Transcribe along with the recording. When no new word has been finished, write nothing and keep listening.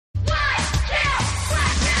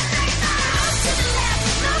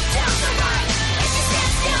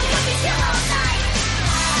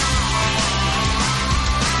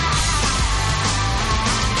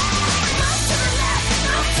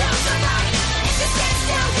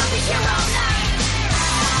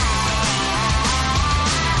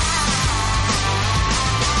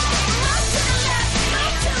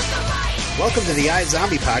Welcome to the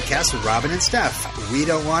iZombie Podcast with Robin and Steph. We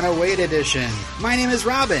Don't Want to Wait edition. My name is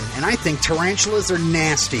Robin, and I think tarantulas are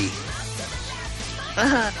nasty.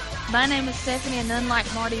 My name is Stephanie, and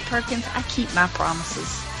unlike Marty Perkins, I keep my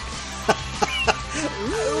promises.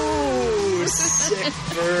 Ooh, sick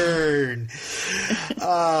burn.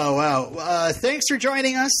 Oh, wow. Thanks for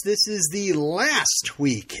joining us. This is the last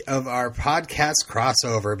week of our podcast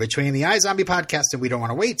crossover between the iZombie Podcast and We Don't Want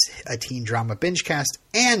to Wait, a teen drama binge cast,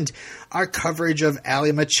 and our coverage of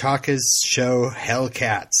Ali Machaca's show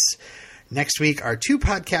Hellcats. Next week, our two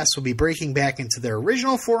podcasts will be breaking back into their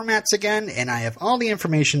original formats again, and I have all the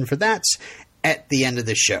information for that at the end of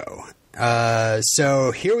the show.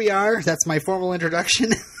 So here we are. That's my formal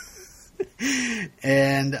introduction.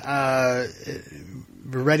 And we're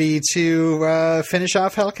ready to finish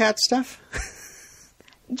off Hellcat stuff?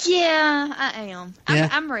 Yeah, I am. Yeah?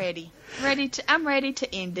 I'm ready. I'm ready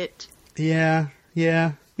to end it. Yeah,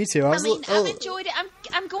 me too. I've enjoyed it.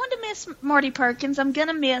 I'm going to miss Marty Perkins. I'm going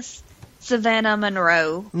to miss Savannah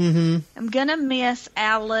Monroe. Mm-hmm. I'm going to miss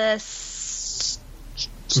Alice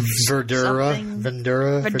Verdura.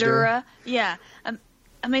 Yeah.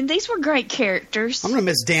 I mean, these were great characters. I'm going to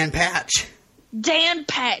miss Dan Patch. Dan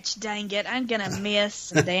Patch, dang it. I'm going to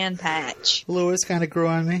miss Dan Patch. Lewis kind of grew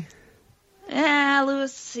on me.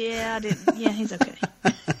 Lewis, yeah, I didn't. Yeah, he's okay.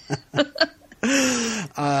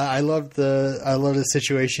 I love the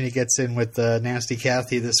situation he gets in with Nasty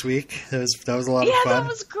Kathy this week. That was a lot of fun. Yeah, that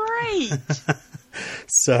was great.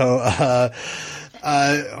 So,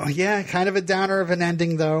 yeah, kind of a downer of an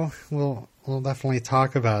ending, though. We'll definitely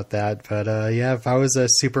talk about that. But yeah, if I was a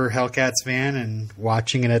super Hellcats fan and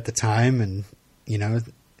watching it at the time, and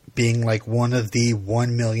being like one of the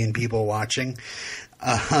 1 million people watching,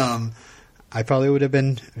 I probably would have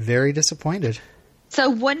been very disappointed. So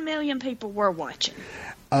 1 million people were watching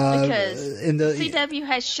because CW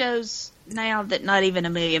has shows now that not even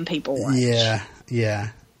 1 million people watch. Yeah.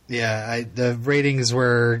 The ratings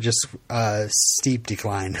were just steep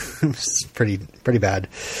decline. It was pretty bad.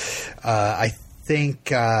 I think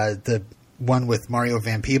the one with Mario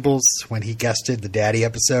Van Peebles when he guested the Daddy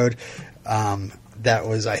episode, that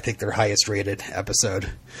was, I think, their highest rated episode.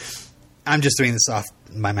 I'm just doing this off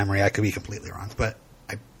my memory. I could be completely wrong, but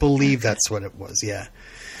I believe that's what it was. Yeah.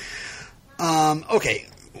 Okay.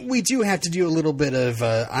 We do have to do a little bit of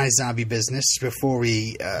iZombie business before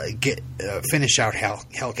we finish out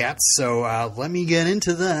Hellcats. So let me get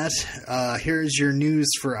into that. Here's your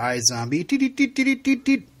news for iZombie.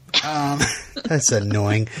 That's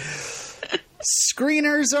annoying.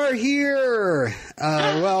 Screeners are here.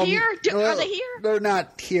 Are they here? They're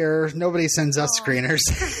not here. Nobody sends us screeners.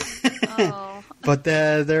 But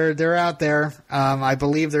they're out there. I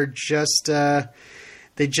believe they just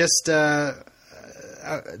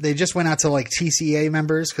went out to like TCA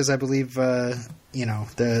members because I believe the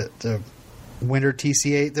winter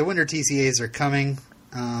TCAs are coming.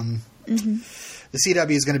 The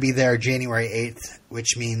CW is going to be there January 8th,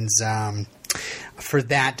 which means for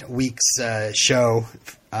that week's show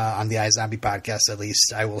on the iZombie Podcast, at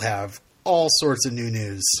least, I will have all sorts of new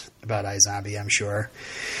news about iZombie, I'm sure.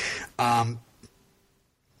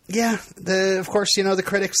 Yeah, of course, the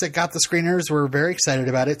critics that got the screeners were very excited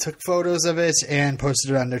about it, took photos of it, and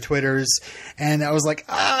posted it on their Twitters. And I was like,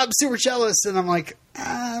 I'm super jealous. And I'm like,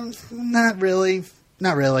 not really.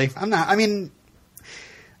 I'm not. I mean,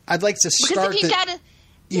 I'd like to start if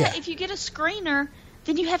you get a screener,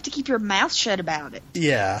 then you have to keep your mouth shut about it.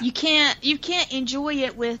 Yeah. You can't enjoy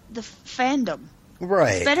it with the fandom.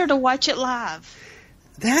 Right. It's better to watch it live.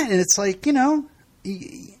 That, and it's like, you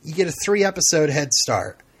get a 3-episode head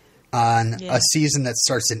start on a season that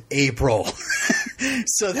starts in April.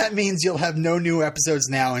 So that means you'll have no new episodes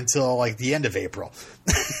now until like the end of April.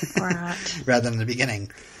 Right. Rather than the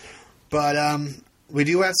beginning. But we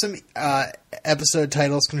do have some episode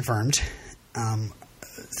titles confirmed.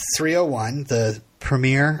 301, the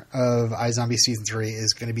premiere of iZombie Season 3,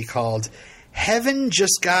 is going to be called Heaven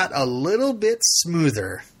Just Got a Little Bit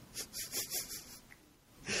Smoother.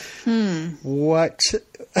 What?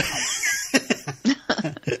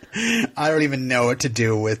 I don't even know what to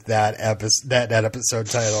do with that episode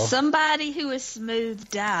title. Somebody who is smooth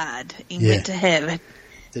died and went to heaven.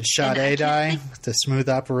 Did Sade die? The smooth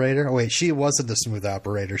operator? Oh, wait, she wasn't the smooth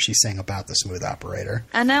operator. She sang about the smooth operator.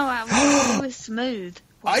 I know. I was smooth.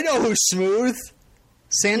 I know who's smooth.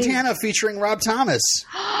 Santana featuring Rob Thomas.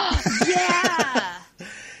 Yeah.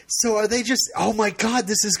 So are they just... Oh, my God,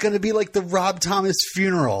 this is going to be like the Rob Thomas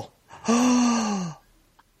funeral.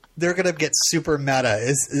 They're going to get super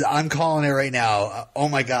meta. I'm calling it right now. Oh,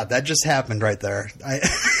 my God, that just happened right there. I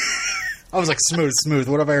was like, smooth.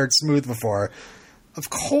 What have I heard smooth before? Of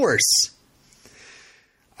course.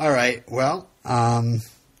 All right. Well,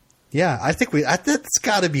 yeah, I think that's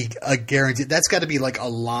got to be a guarantee. That's got to be like a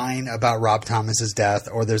line about Rob Thomas's death,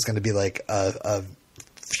 or there's going to be like a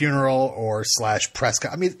funeral or / press.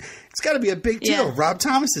 I mean, it's got to be a big deal. Yeah. Rob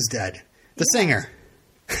Thomas is dead. The singer.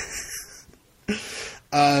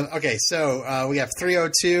 Okay, so we have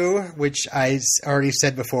 302, which I already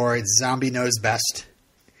said before. It's Zombie Knows Best.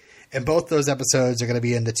 And both those episodes are going to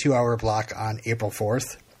be in the 2-hour block on April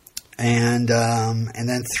 4th. And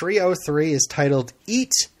then 303 is titled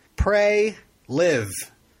Eat, Pray, Live.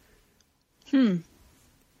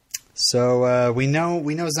 So we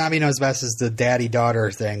know Zombie Knows Best is the daddy-daughter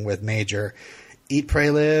thing with Major. Eat, Pray,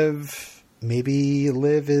 Live. Maybe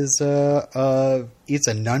Live is eats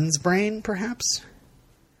a nun's brain, perhaps?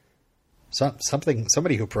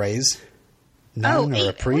 Somebody who prays. Nun or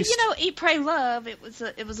a priest? Well, Eat, Pray, Love. It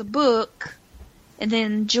was a book. And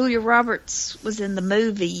then Julia Roberts was in the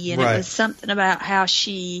movie, and It was something about how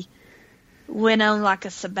she went on like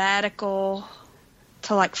a sabbatical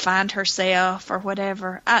to like find herself or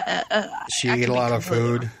whatever. She ate a lot of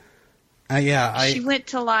food. She went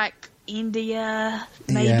to like India,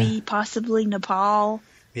 maybe possibly Nepal.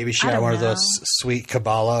 Maybe she had one of those sweet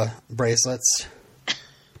Kabbalah bracelets.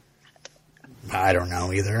 I don't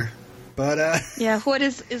know either. But what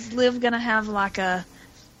is Liv gonna have like a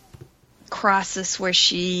crisis where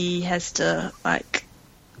she has to like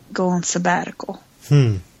go on sabbatical?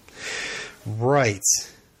 Right.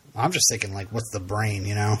 I'm just thinking like, what's the brain?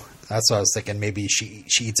 That's what I was thinking. Maybe she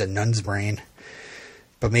eats a nun's brain,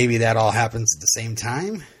 but maybe that all happens at the same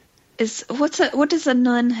time. What does a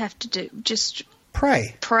nun have to do? Just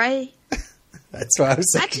pray. Pray. That's what I was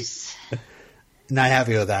thinking. Not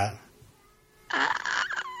happy with that.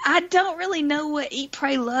 I don't really know what Eat,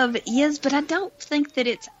 Pray, Love is, but I don't think that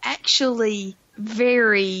it's actually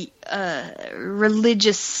very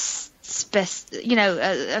religious,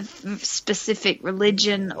 a specific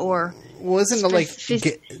religion or... Wasn't it like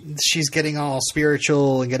she's getting all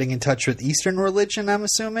spiritual and getting in touch with Eastern religion, I'm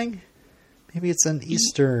assuming? Maybe it's an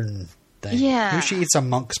Eastern thing. Yeah. Maybe she eats a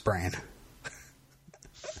monk's brain.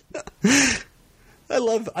 I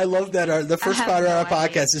love that the first part of our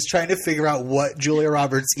podcast is trying to figure out what Julia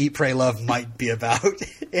Roberts' Eat, Pray, Love might be about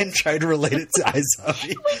and try to relate it to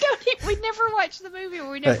iZombie. We never watched the movie or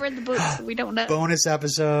we never read the book, so we don't know. Bonus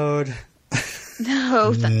episode.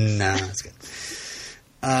 No, thanks. No, that's good.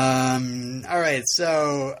 All right,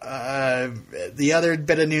 so the other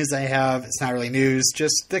bit of news I have, it's not really news,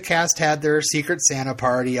 just the cast had their Secret Santa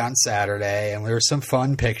party on Saturday, and there were some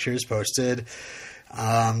fun pictures posted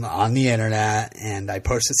on the internet, and I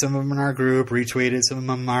posted some of them in our group, retweeted some of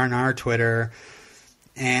them on our Twitter,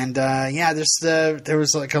 and there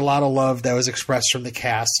was like a lot of love that was expressed from the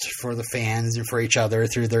cast for the fans and for each other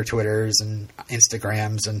through their Twitters and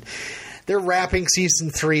Instagrams, and they're wrapping season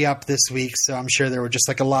 3 up this week, so I'm sure there were just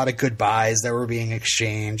like a lot of goodbyes that were being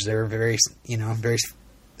exchanged. They were very, very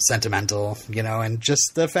sentimental, and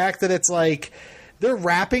just the fact that it's like they're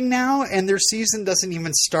wrapping now, and their season doesn't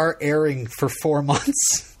even start airing for 4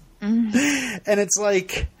 months. Mm-hmm. And it's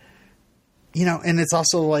like, and it's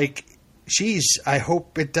also like, geez, I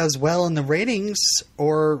hope it does well in the ratings,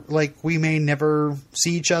 or like we may never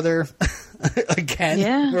see each other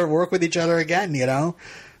again or work with each other again,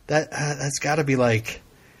 That's got to be like,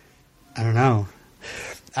 I don't know.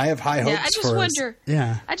 I have high hopes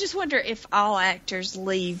I just wonder if all actors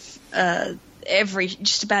leave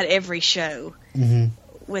just about every show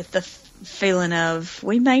with the feeling of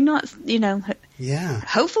we may not,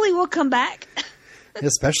 hopefully we'll come back.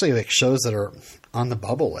 Especially like shows that are on the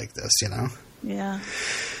bubble like this, Yeah.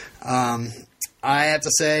 I have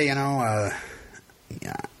to say, I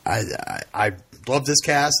love this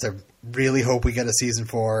cast. I really hope we get a season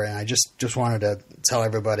 4, and I just wanted to tell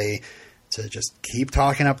everybody to just keep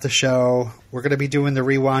talking up the show. We're going to be doing the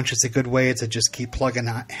rewatch. It's a good way to just keep plugging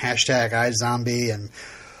hashtag iZombie and,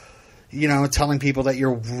 telling people that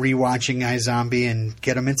you're rewatching iZombie and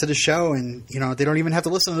get them into the show. And, they don't even have to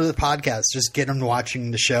listen to the podcast. Just get them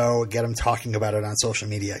watching the show, get them talking about it on social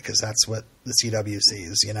media, because that's what the CW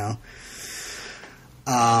sees,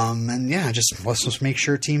 let's just make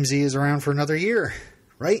sure Team Z is around for another year,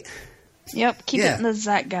 right? Yep, keep it in the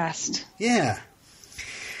zeitgeist. Yeah.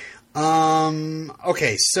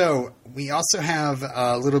 Okay, so we also have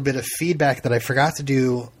a little bit of feedback that I forgot to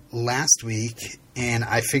do last week, and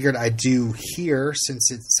I figured I'd do here since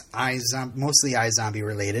it's mostly iZombie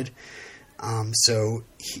related. So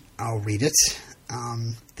I'll read it.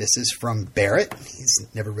 This is from Barrett. He's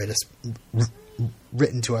never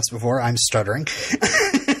written to us before. I'm stuttering.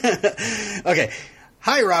 Okay.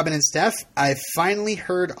 Hi, Robin and Steph. I finally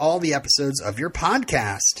heard all the episodes of your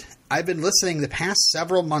podcast. I've been listening the past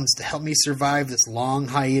several months to help me survive this long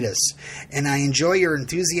hiatus, and I enjoy your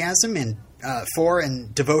enthusiasm for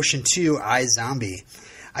and devotion to iZombie.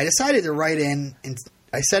 I decided to write in, and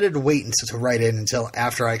I said to wait to write in until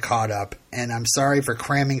after I caught up, and I'm sorry for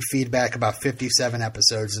cramming feedback about 57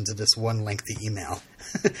 episodes into this one lengthy email.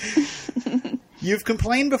 You've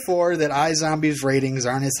complained before that iZombie's ratings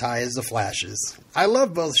aren't as high as The Flash's. I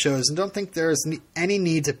love both shows and don't think there is any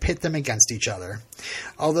need to pit them against each other.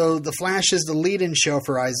 Although The Flash is the lead-in show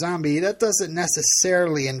for iZombie, that doesn't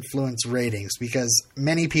necessarily influence ratings because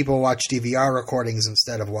many people watch DVR recordings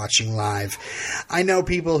instead of watching live. I know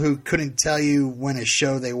people who couldn't tell you when a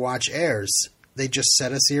show they watch airs. They just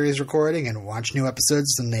set a series recording and watch new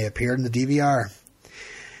episodes and they appear in the DVR.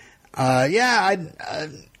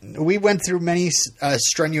 We went through many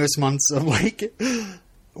strenuous months of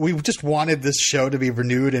we just wanted this show to be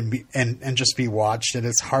renewed and just be watched, and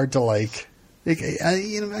it's hard to I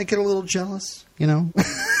get a little jealous, Man,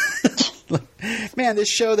 this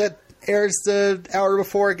show that airs the hour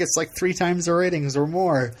before gets 3 times the ratings or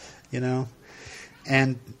more,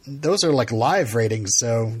 and those are live ratings,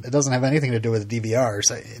 so it doesn't have anything to do with DVRs.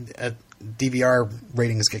 DVR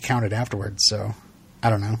ratings get counted afterwards, so I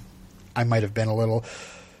don't know. I might have been a little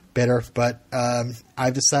bitter, but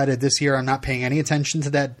I've decided this year I'm not paying any attention to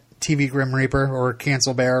that TV Grim Reaper or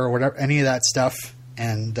Cancel Bear or whatever, any of that stuff,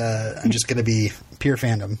 and I'm just going to be pure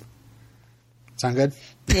fandom. Sound good?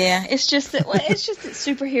 Yeah, it's just that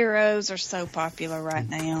superheroes are so popular right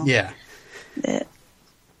now. Yeah.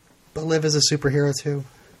 But Liv is a superhero too.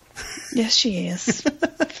 Yes, she is.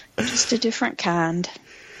 Just a different kind.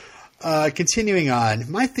 Continuing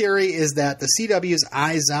on, my theory is that the CW's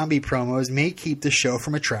iZombie promos may keep the show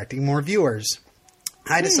from attracting more viewers.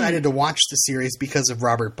 I decided to watch the series because of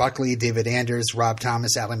Robert Buckley, David Anders, Rob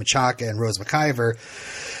Thomas, Ali Machaca, and Rose McIver,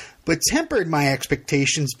 but tempered my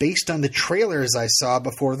expectations based on the trailers I saw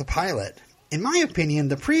before the pilot. In my opinion,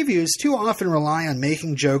 the previews too often rely on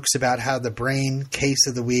making jokes about how the brain case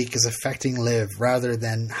of the week is affecting Liv rather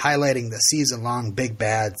than highlighting the season-long big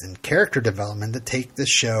bads and character development that take the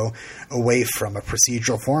show away from a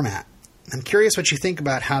procedural format. I'm curious what you think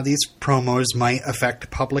about how these promos might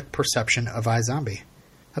affect public perception of iZombie.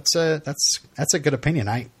 That's a good opinion.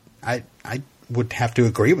 I would have to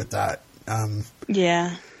agree with that.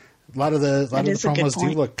 Yeah. A lot of the promos do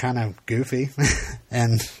look kind of goofy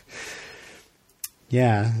and...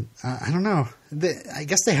 Yeah, I don't know. I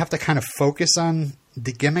guess they have to kind of focus on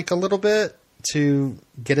the gimmick a little bit to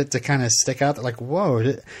get it to kind of stick out.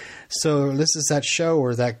 Whoa. So this is that show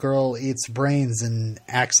where that girl eats brains and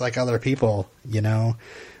acts like other people,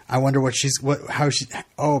 I wonder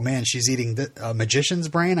oh man, she's eating a magician's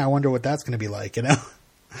brain. I wonder what that's going to be like, I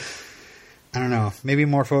don't know. Maybe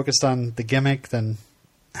more focused on the gimmick than,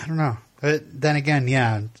 I don't know. But then again,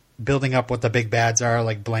 yeah, building up what the big bads are,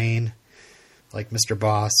 like Blaine, like Mr.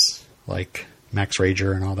 Boss, like Max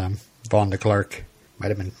Rager and all them. Vaughn de Klerk might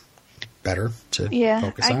have been better to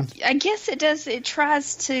focus on. I guess it does. It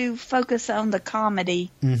tries to focus on the comedy.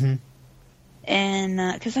 Mm-hmm.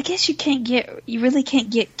 And because I guess you really can't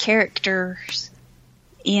get characters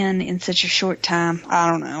in such a short time. I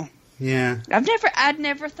don't know. Yeah. I'd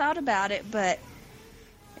never thought about it, but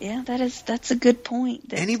yeah, that's a good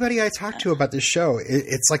point. Anybody I talk to about this show,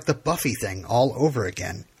 it's like the Buffy thing all over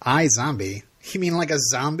again. iZombie. You mean like a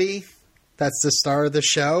zombie? That's the star of the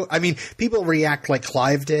show? I mean, people react like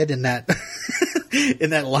Clive did in that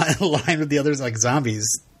line with the others, like zombies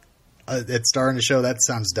that star in the show. That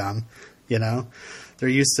sounds dumb, They're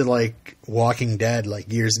used to Walking Dead,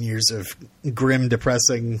 years and years of grim,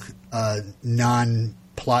 depressing,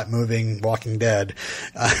 non-plot moving Walking Dead.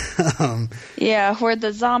 Yeah, where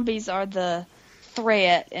the zombies are the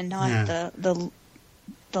threat and not the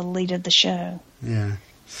lead of the show. Yeah.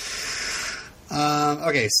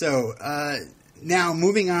 Okay, so now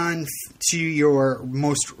moving on to your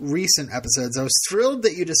most recent episodes, I was thrilled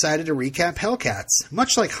that you decided to recap Hellcats.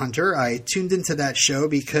 Much like Hunter, I tuned into that show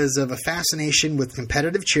because of a fascination with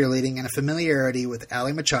competitive cheerleading and a familiarity with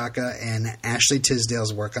Ali Machaca and Ashley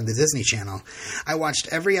Tisdale's work on the Disney Channel. I watched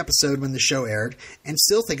every episode when the show aired and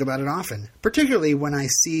still think about it often, particularly when I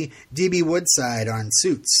see D.B. Woodside on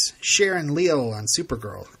Suits, Sharon Leal on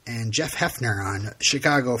Supergirl, and Jeff Hefner on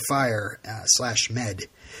Chicago Fire /Med.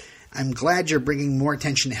 I'm glad you're bringing more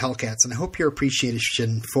attention to Hellcats, and I hope your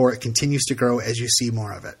appreciation for it continues to grow as you see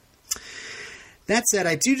more of it. That said,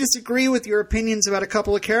 I do disagree with your opinions about a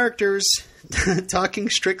couple of characters. Talking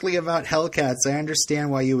strictly about Hellcats, I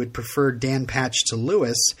understand why you would prefer Dan Patch to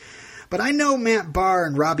Lewis, but I know Matt Barr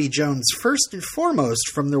and Robbie Jones first and foremost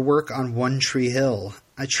from their work on One Tree Hill.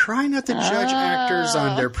 I try not to judge actors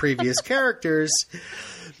on their previous characters,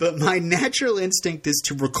 But my natural instinct is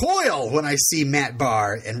to recoil when I see Matt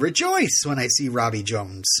Barr and rejoice when I see Robbie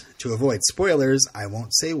Jones. To avoid spoilers, I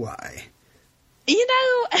won't say why. You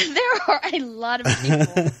know, there are a lot of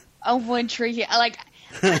people on One Tree Hill. Like,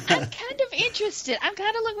 I'm kind of interested. I'm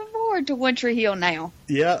kind of looking forward to One Tree Hill now.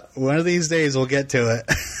 Yeah, one of these days we'll get to it.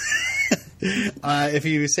 If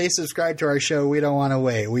you say subscribe to our show, we don't want to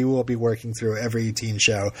wait. We will be working through every teen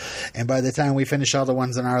show. And by the time we finish all the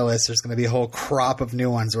ones on our list, there's going to be a whole crop of new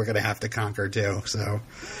ones we're going to have to conquer too. So,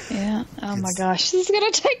 yeah. Oh my gosh. This is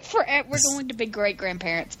going to take forever. We're going to be great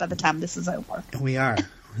grandparents by the time this is over. We are.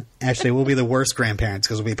 Actually, we'll be the worst grandparents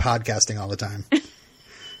because we'll be podcasting all the time.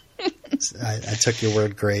 I took your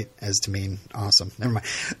word great as to mean awesome. Never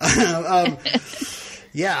mind.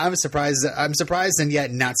 Yeah, I'm surprised and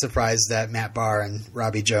yet not surprised that Matt Barr and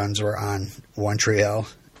Robbie Jones were on One Tree Hill.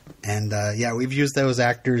 And yeah, we've used those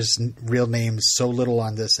actors' real names so little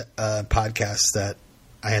on this podcast that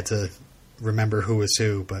I had to remember who was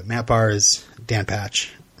who. But Matt Barr is Dan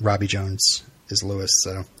Patch. Robbie Jones is Lewis.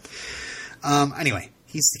 So anyway,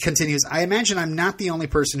 he continues, I imagine I'm not the only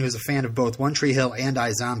person who's a fan of both One Tree Hill and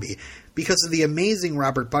iZombie because of the amazing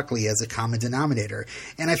Robert Buckley as a common denominator,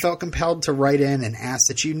 and I felt compelled to write in and ask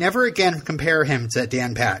that you never again compare him to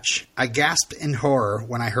Dan Patch. I gasped in horror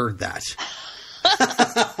when I heard that.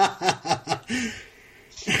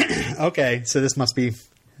 Okay, so this must be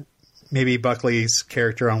maybe Buckley's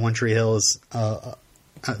character on One Tree Hill is...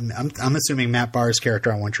 I'm assuming Matt Barr's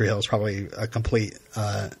character on One Tree Hill is probably a complete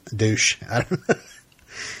douche.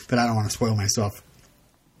 But I don't want to spoil myself.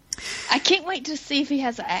 I can't wait to see if he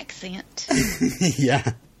has an accent.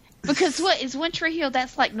 Yeah. Because what is One Tree Hill?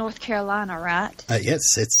 That's like North Carolina, right? Yes,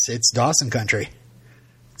 it's Dawson country.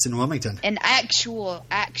 It's in Wilmington. An actual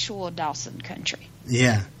Dawson country.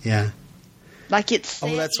 Yeah, yeah. Like it's.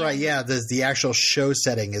 Oh, that's right. Yeah, the actual show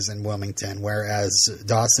setting is in Wilmington, whereas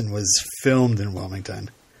Dawson was filmed in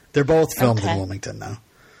Wilmington. They're both filmed in Wilmington, though.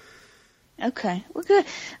 Okay, we're good.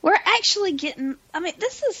 We're actually getting. I mean,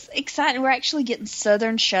 this is exciting. We're actually getting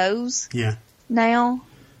Southern shows. Yeah. Now,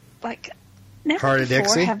 like, never Heart of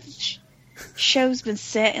before Dixie? have shows been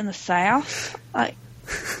set in the South, like,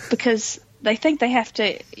 because they think they have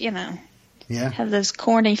to, have those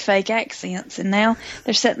corny fake accents, and now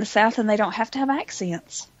they're set in the South and they don't have to have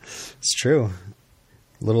accents. It's true.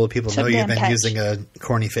 Little people know you've been Patch. using a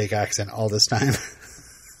corny fake accent all this time.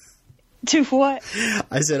 To what?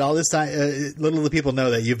 I said all this time. Little do people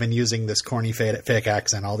know that you've been using this corny fake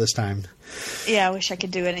accent all this time. Yeah, I wish I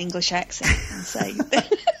could do an English accent and say.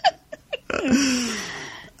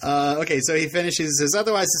 Okay, so he finishes, says,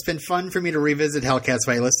 otherwise it's been fun for me to revisit Hellcats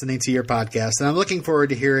by listening to your podcast, and I'm looking forward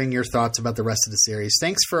to hearing your thoughts about the rest of the series.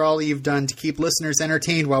 Thanks for all you've done to keep listeners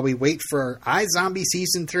entertained while we wait for iZombie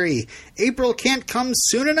Season 3. April can't come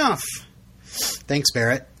soon enough. Thanks,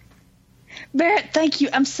 Barrett. Barrett, thank you.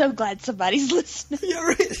 I'm so glad somebody's listening. Yeah,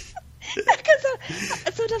 right. Because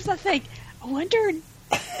sometimes I think, I wonder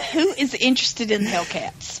who is interested in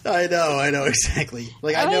Hellcats. I know, exactly.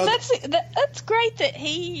 Like I know that's great that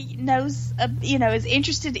he knows, is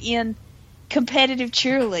interested in competitive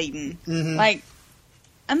cheerleading. Mm-hmm. Like,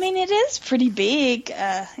 I mean, it is pretty big.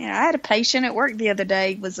 I had a patient at work the other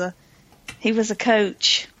day. He was a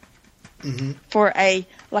coach for a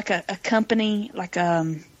company, like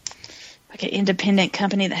an independent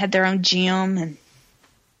company that had their own gym and.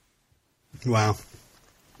 Wow.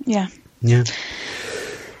 Yeah. Yeah.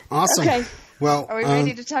 Awesome. Okay. Well, are we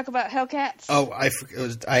ready to talk about Hellcats? Oh,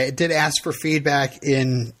 I did ask for feedback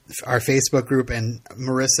in our Facebook group, and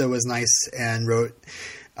Marissa was nice and wrote,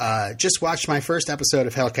 just watched my first episode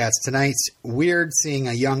of Hellcats tonight. Weird seeing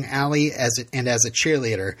a young Allie as a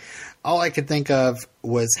cheerleader. All I could think of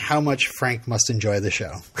was how much Frank must enjoy the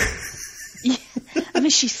show. Yeah. I mean,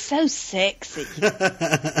 she's so sexy.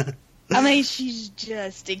 I mean, she's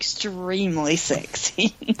just extremely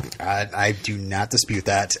sexy. I do not dispute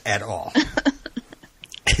that at all.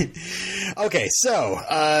 Okay, so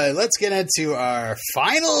let's get into our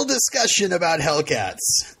final discussion about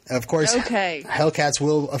Hellcats. Of course, Hellcats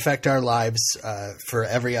will affect our lives for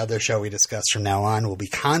every other show we discuss from now on. We'll be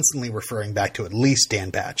constantly referring back to at least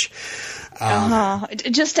Dan Patch.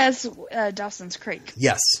 Just as Dawson's Creek.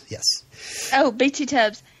 Yes. Oh, BT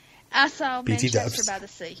Tubbs. I saw BT Manchester Dubs. by the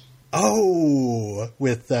Sea. Oh,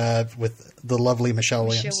 with the lovely Michelle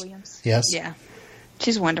Williams. Yes. Yeah.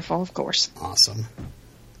 She's wonderful, of course. Awesome.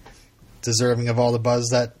 Deserving of all the buzz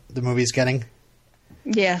that the movie's getting?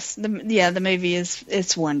 Yes. The movie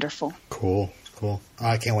it's wonderful. Cool. Oh,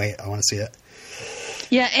 I can't wait. I want to see it.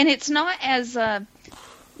 Yeah, and it's not as,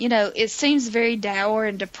 it seems very dour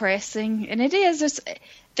and depressing, and it is.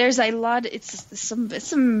 There's a lot, it's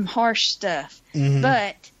some harsh stuff,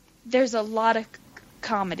 but there's a lot of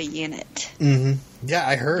comedy in it. Mm-hmm. Yeah,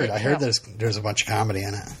 I heard there's a bunch of comedy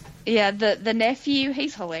in it. Yeah, the nephew,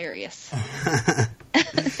 he's hilarious.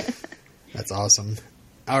 That's awesome.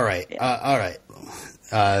 All right. Yeah. All right.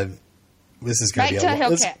 This is going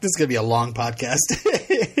to be a long podcast.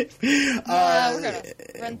 We're going to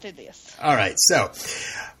run through this. All right. So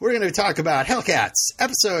we're going to talk about Hellcats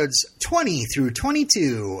episodes 20 through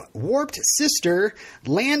 22, Warped Sister,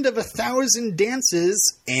 Land of 1,000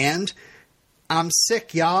 Dances, and I'm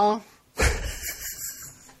Sick, Y'all.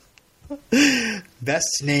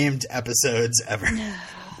 Best named episodes ever.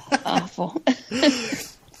 Awful.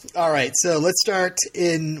 All right, so let's start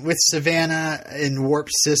with Savannah in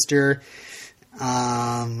Warped Sister.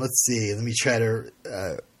 Let's see. Let me try to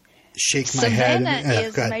shake my head. Savannah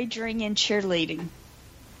is majoring in cheerleading.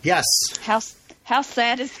 Yes. How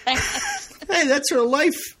sad is that? Hey, that's her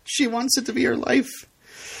life. She wants it to be her life.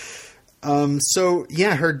 So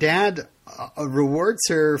yeah, her dad rewards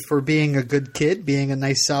her for being a good kid, being a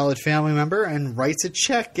nice, solid family member, and writes a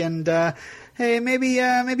check. And hey, maybe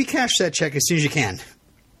cash that check as soon as you can.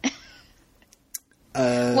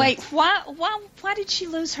 Wait, why did she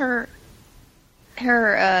lose her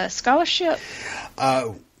scholarship?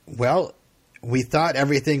 Well, we thought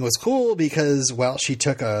everything was cool because, well, she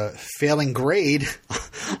took a failing grade.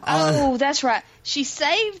 Oh, that's right. She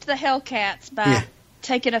saved the Hellcats by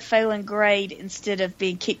taking a failing grade instead of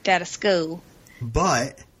being kicked out of school.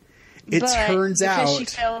 But turns out because she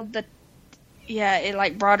failed it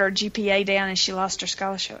like brought her GPA down and she lost her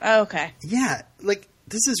scholarship. Oh, okay. Yeah, like.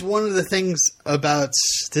 This is one of the things about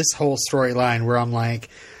this whole storyline where I'm like,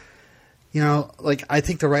 I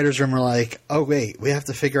think the writers' room were like, oh, wait, we have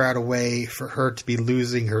to figure out a way for her to be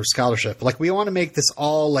losing her scholarship. Like, we want to make this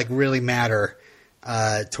all, like, really matter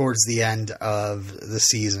towards the end of the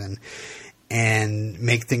season and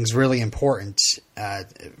make things really important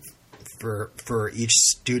for each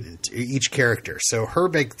student, each character. So her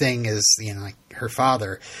big thing is, like her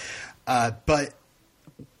father. But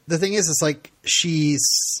the thing is, it's like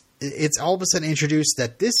it's all of a sudden introduced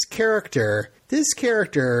that this character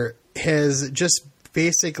has just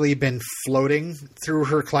basically been floating through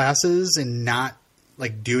her classes and not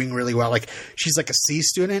like doing really well. Like she's like a C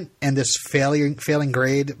student, and this failing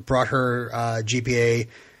grade brought her GPA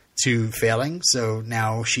to failing. So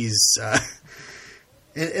now she's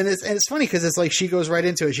and it's funny because it's like she goes right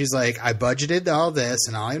into it. She's like, I budgeted all this,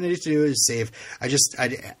 and all I need to do is save. I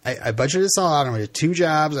budgeted this all out. I'm going to do 2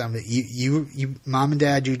 jobs. You, mom and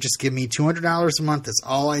dad, you just give me $200 a month. That's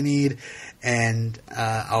all I need, and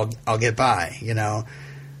I'll get by. And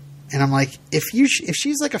I'm like, if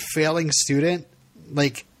she's like a failing student,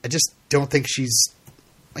 like I just don't think she's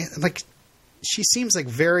like she seems like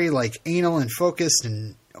very like anal and focused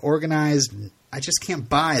and organized. And I just can't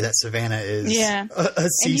buy that Savannah is a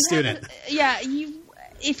C student.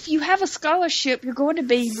 If you have a scholarship, you're going to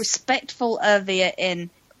be respectful of it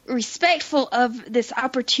and respectful of this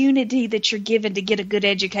opportunity that you're given to get a good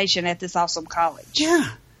education at this awesome college. Yeah.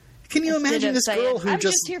 Can you imagine this girl who I'm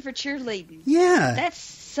just here for cheerleading? Yeah. That's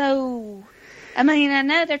so... I mean, I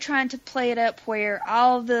know they're trying to play it up where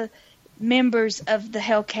all the members of the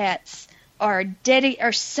Hellcats are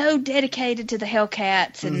so dedicated to the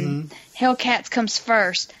Hellcats and Hellcats comes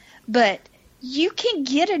first, but you can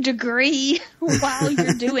get a degree while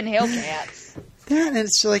you're doing Hellcats. Yeah, and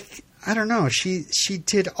it's like, I don't know, she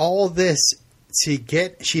did all this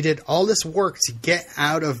work to get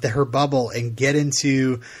out of her bubble and get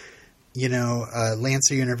into,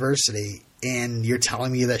 Lancer University, and you're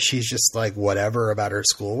telling me that she's just like whatever about her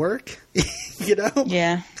schoolwork?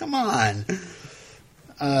 Yeah. Come on.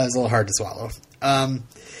 It's a little hard to swallow.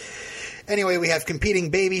 Anyway, we have competing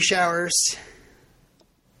baby showers.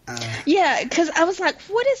 Yeah, because I was like,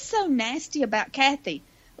 what is so nasty about Kathy?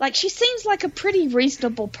 Like, she seems like a pretty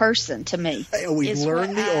reasonable person to me. We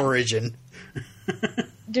learn the origin.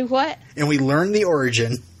 Do what? And we learn the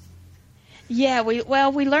origin. Yeah, we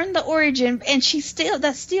learned the origin, and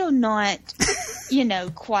that's still not,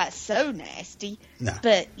 quite so nasty. No.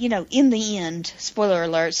 But, in the end, spoiler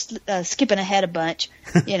alert, skipping ahead a bunch,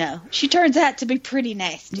 she turns out to be pretty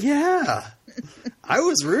nasty. Yeah. I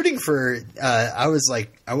was rooting for, I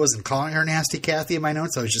wasn't calling her Nasty Kathy in my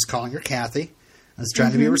notes. I was just calling her Kathy. I was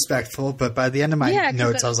trying to be respectful, but by the end of my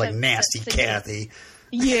notes, I was like, Nasty Kathy.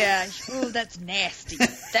 Yeah. Oh, that's nasty.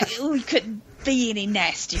 We couldn't be any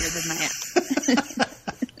nastier than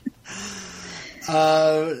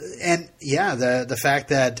that. And yeah, the fact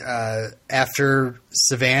that after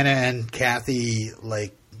Savannah and Kathy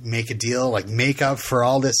like make a deal, like make up for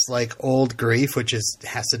all this like old grief, which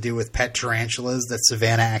has to do with pet tarantulas that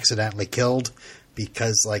Savannah accidentally killed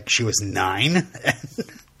because like she was 9.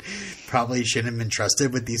 probably shouldn't have been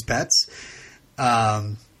trusted with these pets.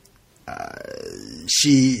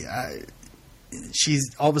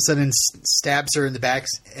 She's all of a sudden stabs her in the back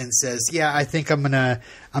and says, "Yeah, I think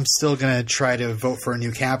I'm still gonna try to vote for a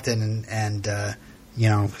new captain and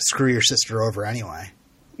screw your sister over anyway."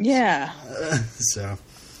 Yeah. So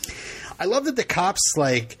I love that the cops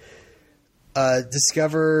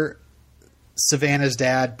discover Savannah's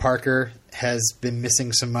dad, Parker, has been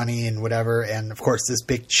missing some money and whatever, and of course this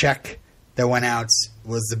big check that went out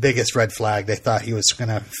was the biggest red flag. They thought he was going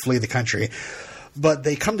to flee the country. But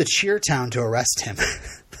they come to Cheertown to arrest him.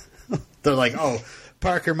 They're like, "Oh,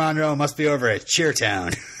 Parker Monroe must be over at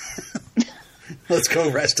Cheertown. Let's go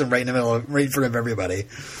arrest him right in front of everybody."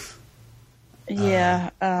 Yeah.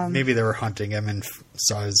 Maybe they were hunting him and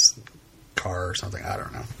saw his car or something. I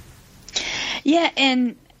don't know. Yeah,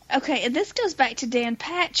 and okay, and this goes back to Dan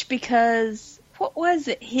Patch because what was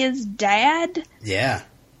it? His dad? Yeah.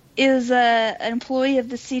 Is an employee of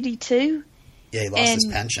the city too. Yeah, he lost his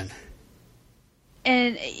pension.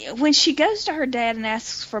 And when she goes to her dad and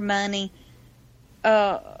asks for money,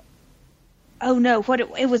 it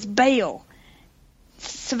was bail.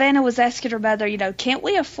 Savannah was asking her mother, can't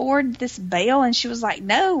we afford this bail? And she was like,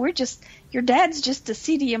 "No, your dad's just a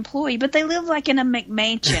city employee," but they live like in a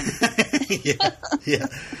McMansion.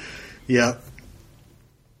 Yeah.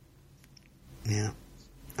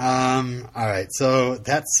 All right, so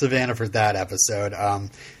that's Savannah for that episode.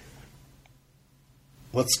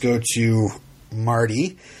 Let's go to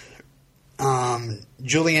Marty.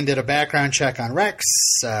 Julian did a background check on Rex.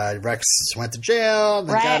 Rex went to jail.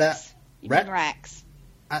 Then got out. Rex.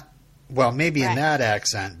 Well, maybe Rex. In that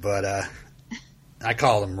accent, but I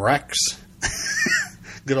call him Rex.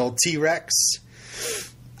 Good old T-Rex.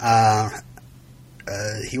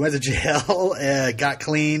 He went to jail, got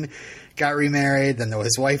clean, got remarried, then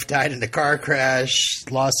his wife died in a car crash,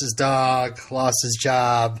 lost his dog, lost his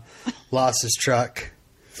job, lost his truck.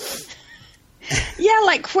 Yeah,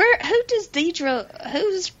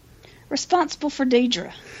 who's responsible for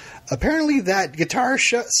Deidre? Apparently that guitar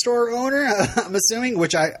store owner, I'm assuming,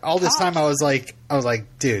 which all this time I was like,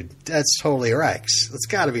 dude, that's totally Rex. It's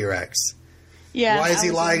gotta be Rex. Yeah. Why is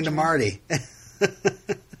he lying to Marty?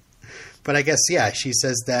 But I guess, yeah, she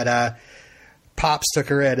says that Pops took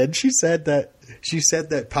her in, and she said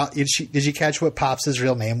that Pop. Did you catch what Pops'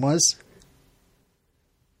 real name was?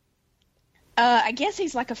 I guess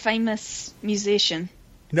he's like a famous musician.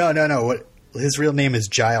 No. What his real name is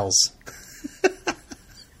Giles.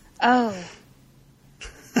 Oh.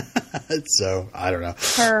 So I don't know.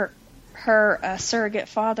 Her surrogate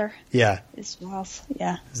father. Yeah. Is Giles.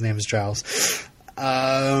 Yeah. His name is Giles.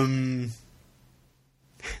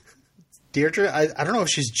 Deirdre, I don't know if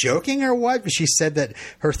she's joking or what, but she said that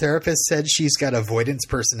her therapist said she's got avoidance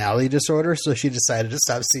personality disorder, so she decided to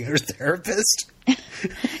stop seeing her therapist.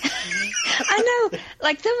 I know.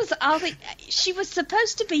 That was she was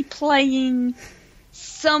supposed to be playing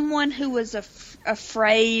someone who was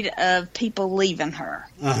afraid of people leaving her.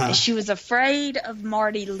 Uh-huh. She was afraid of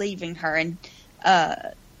Marty leaving her and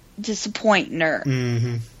disappointing her.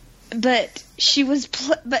 Mm-hmm. But she was.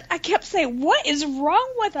 But I kept saying, "What is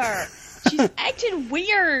wrong with her? She's acting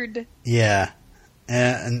weird." Yeah,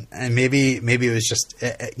 and maybe it was just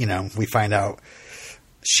we find out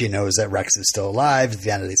she knows that Rex is still alive at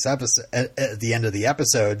the end of this episode. At the end of the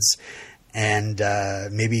episodes, and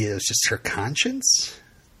maybe it was just her conscience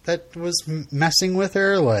that was messing with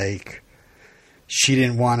her. Like she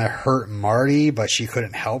didn't want to hurt Marty, but she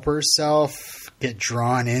couldn't help herself get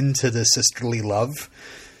drawn into the sisterly love.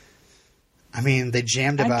 I mean, they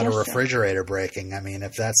jammed about a refrigerator breaking. I mean,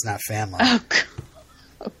 if that's not family. Oh,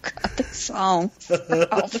 God, the songs are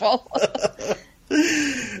awful.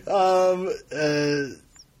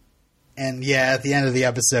 And yeah, at the end of the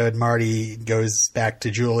episode, Marty goes back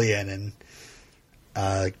to Julian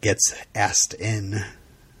and gets asked in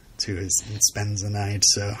to and spends the night.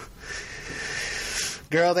 So,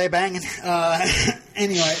 girl, they banging.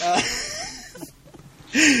 Anyway.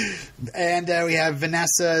 And we have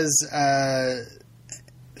Vanessa's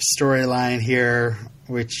storyline here,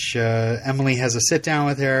 which Emily has a sit down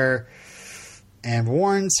with her and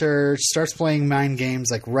warns her, starts playing mind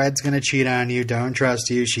games like Red's going to cheat on you, don't trust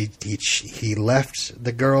you. He left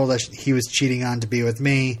the girl that he was cheating on to be with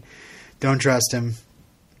me. Don't trust him.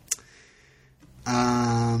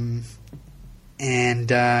 And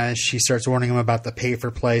she starts warning him about the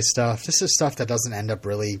pay-for-play stuff. This is stuff that doesn't end up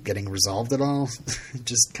really getting resolved at all. It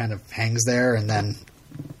just kind of hangs there, and then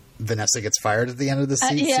Vanessa gets fired at the end of the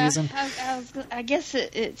season. I guess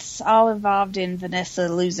it's all involved in Vanessa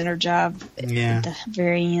losing her job at the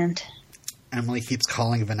very end. Emily keeps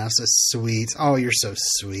calling Vanessa sweet. Oh, you're so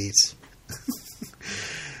sweet.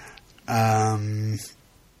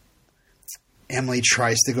 Emily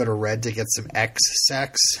tries to go to Red to get some X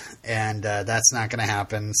sex, and that's not going to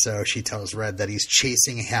happen. So she tells Red that he's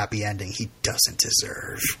chasing a happy ending he doesn't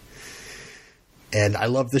deserve. And I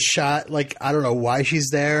love the shot. Like, I don't know why she's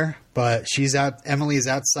there, but Emily's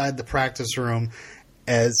outside the practice room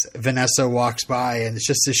as Vanessa walks by, and it's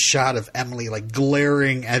just this shot of Emily like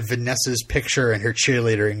glaring at Vanessa's picture in her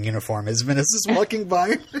cheerleading uniform as Vanessa's walking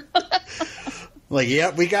by. Like,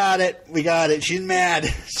 yep, we got it. She's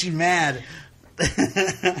mad.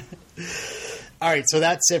 All right, so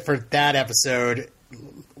that's it for that episode.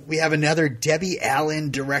 We have another Debbie Allen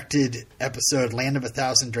directed episode, Land of a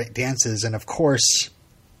Thousand Dances, and of course,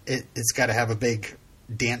 it's got to have a big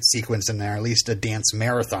dance sequence in there, at least a dance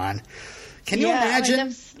marathon. Can you imagine? I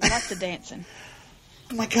mean, lots of dancing.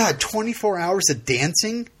 Oh my God, 24 hours of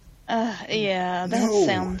dancing? Yeah, that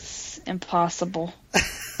sounds impossible.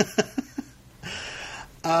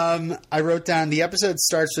 I wrote down the episode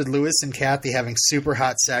starts with Lewis and Kathy having super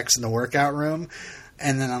hot sex in the workout room.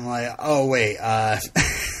 And then I'm like, oh, wait.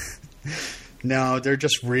 No, they're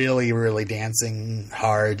just really, really dancing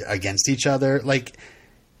hard against each other. Like,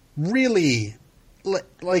 really,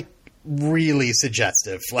 really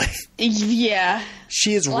suggestive. Like, yeah.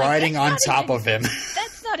 She is riding on top of him.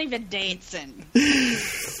 That's not even dancing.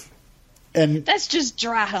 And that's just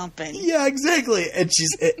dry humping. Yeah, exactly. And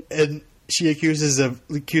she accuses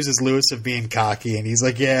Lewis of being cocky, and he's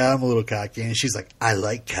like, yeah, I'm a little cocky. And she's like, I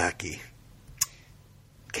like cocky.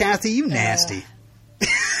 Kathy, you nasty.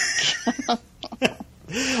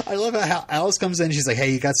 I love how Alice comes in and she's like,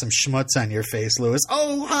 hey, you got some schmutz on your face, Lewis.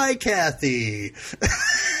 Oh, hi, Kathy.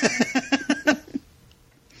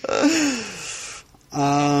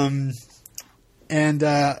 And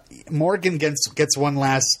Morgan gets one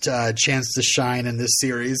last chance to shine in this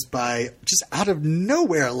series by just out of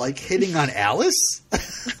nowhere, like hitting on Alice.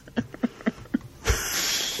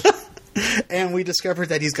 And we discovered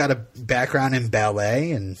that he's got a background in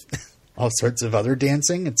ballet and all sorts of other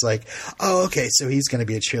dancing. It's like, oh, okay, so he's going to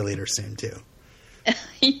be a cheerleader soon too.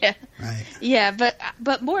 Yeah. Right. Yeah,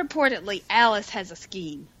 but more importantly, Alice has a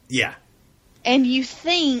scheme. Yeah. And you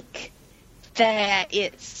think that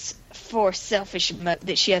it's for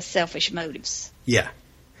that she has selfish motives. Yeah.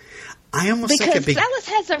 I almost because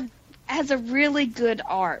Alice has a really good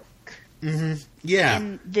arc. Mm-hmm. Yeah.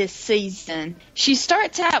 In this season, she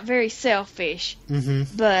starts out very selfish,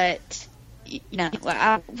 but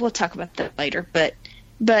we'll talk about that later. But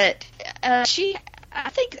I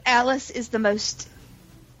think Alice is the most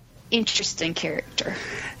interesting character.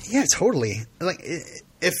 Yeah, totally. Like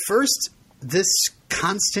at first, this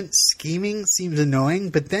constant scheming seems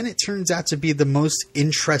annoying, but then it turns out to be the most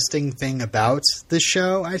interesting thing about the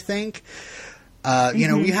show, I think. You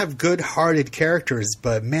know, we have good-hearted characters,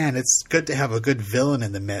 but man, it's good to have a good villain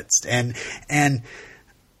in the midst. And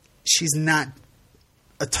she's not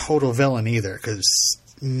a total villain either, because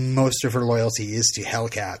most of her loyalty is to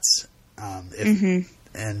Hellcats.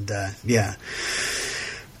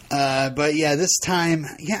 But yeah, this time,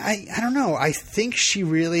 I don't know. I think she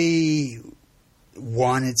really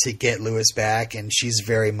wanted to get Lewis back, and she's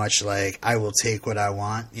very much like, I will take what I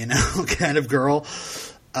want, you know, kind of girl.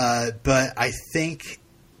 But I think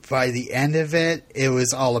by the end of it, it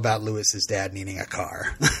was all about Lewis's dad needing a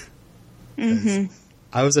car.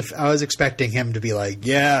 I was expecting him to be like,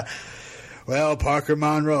 yeah, well, Parker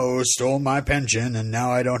Monroe stole my pension and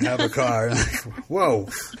now I don't have a car. Like, whoa.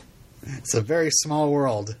 It's a very small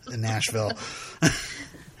world in Nashville.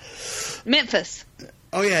 Memphis.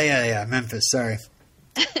 Oh, yeah. Memphis. Sorry.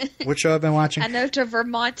 What show I've been watching? I know to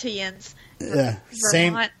Vermontians. Yeah.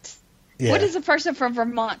 Vermont. Same. Yeah. What is a person from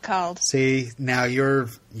Vermont called? See, now you're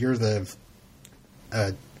the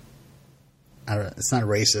I don't know, it's not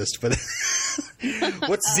racist, but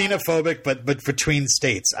what's xenophobic but between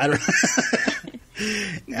states? I don't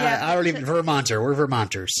I don't even Vermonter. We're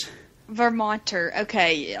Vermonters. Vermonter.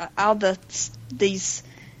 Okay. All these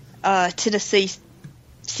Tennessee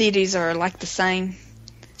cities are like the same.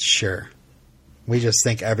 Sure. We just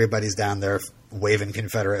think everybody's down there waving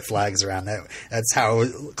Confederate flags around. That's how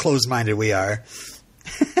close-minded we are.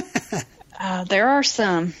 There are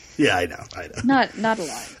some. Yeah, I know. Not a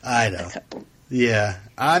lot. I know. A couple. Yeah,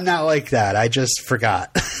 I'm not like that. I just forgot.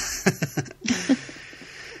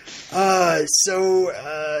 I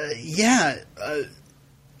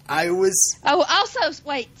was. Oh, also,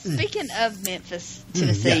 wait. Speaking of Memphis,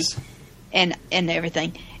 Tennessee, yes. and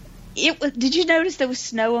everything, did you notice there was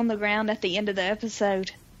snow on the ground at the end of the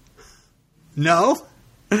episode? No.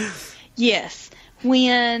 Yes,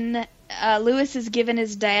 when Lewis is giving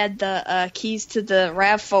his dad the keys to the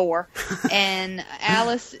RAV4, and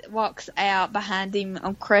Alice walks out behind him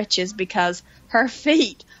on crutches because her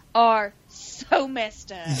feet are so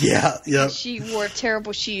messed up. Yeah, yeah. She wore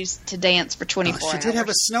terrible shoes to dance for 24 hours. She did have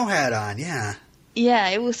a snow hat on, yeah. Yeah,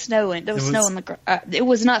 it was snowing. There was snow on the it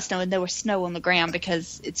was not snowing. There was snow on the ground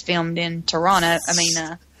because it's filmed in Toronto.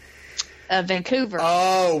 Vancouver.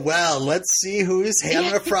 Oh, well, let's see who's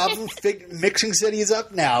having a problem mixing cities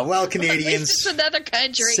up now. Well, Canadians, it's another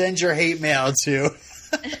country. Send your hate mail to.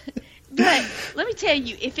 But let me tell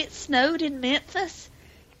you, if it snowed in Memphis,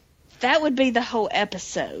 that would be the whole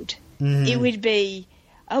episode. Mm. It would be,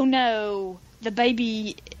 oh no, the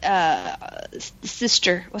baby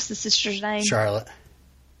sister. What's the sister's name? Charlotte.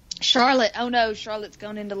 Oh no, Charlotte's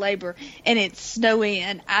going into labor, and it's snowy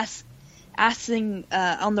and icing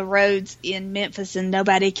on the roads in Memphis, and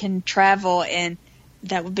nobody can travel, and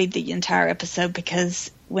that would be the entire episode because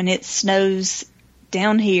when it snows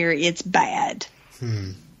down here, it's bad.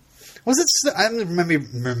 Was it? I'm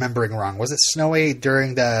remembering wrong. Was it snowy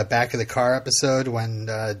during the back of the car episode when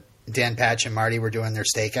Dan Patch and Marty were doing their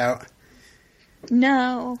stakeout?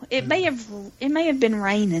 No, it may have been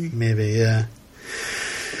raining. Maybe, yeah.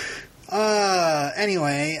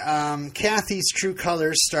 Anyway, Kathy's true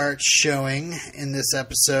colors start showing in this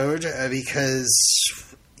episode because,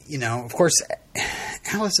 of course,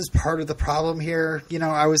 Alice is part of the problem here.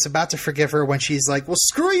 I was about to forgive her when she's like, well,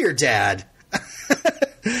 screw your dad.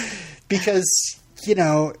 Because,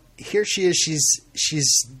 here she is,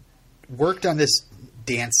 she's worked on this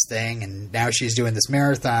dance thing, and now she's doing this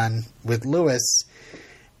marathon with Lewis,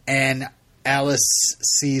 and Alice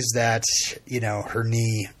sees that, her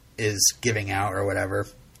knee is giving out or whatever,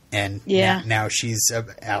 and now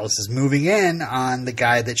Alice is moving in on the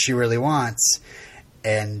guy that she really wants,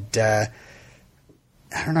 and I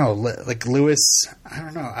don't know, like Lewis, I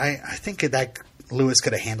don't know, I think that Lewis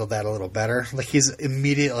could have handled that a little better. Like, he's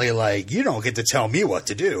immediately like, you don't get to tell me what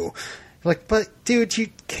to do. Like, but dude, you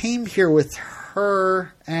came here with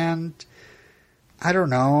her, and I don't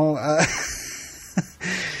know,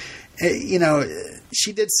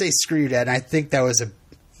 she did say screw your dad, and I think that was a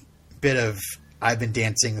bit of, I've been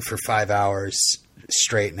dancing for 5 hours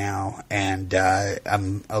straight now, and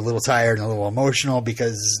I'm a little tired and a little emotional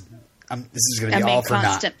because this is going to be all for naught.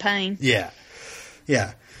 Constant pain. Yeah.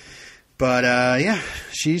 But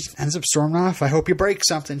she ends up storming off. I hope you break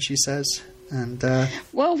something, she says. And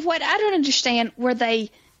well, what I don't understand, why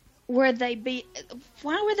were they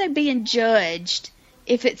being judged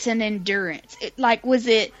if it's an endurance?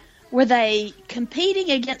 Were they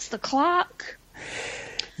competing against the clock?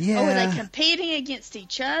 Yeah. Or were they competing against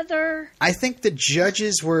each other? I think the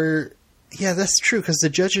judges were... Yeah, that's true, because the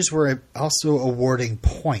judges were also awarding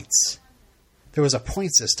points. There was a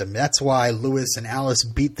point system. That's why Lewis and Alice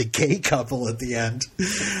beat the gay couple at the end.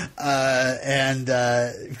 And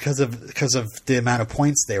because of the amount of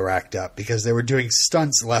points they racked up, because they were doing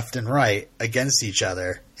stunts left and right against each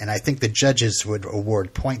other. And I think the judges would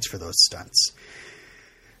award points for those stunts.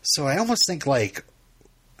 So I almost think, like...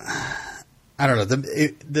 I don't know,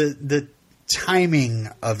 the timing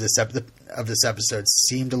of this episode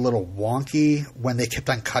seemed a little wonky when they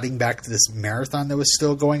kept on cutting back to this marathon that was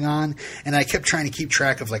still going on, and I kept trying to keep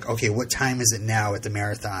track of, like, okay, what time is it now at the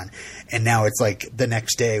marathon? And now it's like the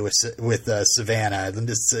next day with Savannah, and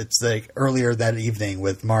it's like earlier that evening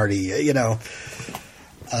with Marty,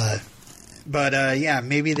 But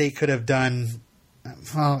maybe they could have done,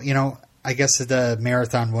 well, I guess the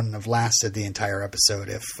marathon wouldn't have lasted the entire episode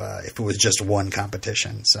if it was just one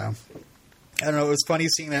competition. So I don't know. It was funny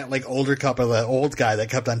seeing that, like, older couple, the old guy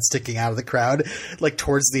that kept on sticking out of the crowd. Like,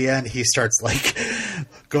 towards the end, he starts, like,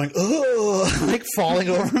 going, oh, like falling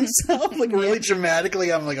over himself, like, really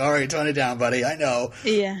dramatically. I'm like, all right, tone it down, buddy. I know.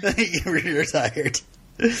 Yeah. You're tired.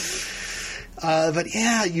 But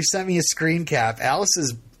yeah, you sent me a screen cap.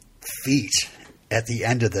 Alice's feet at the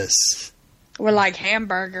end of this were like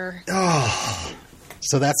hamburger. Oh,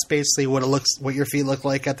 so that's basically what what your feet look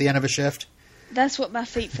like at the end of a shift? That's what my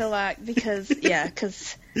feet feel like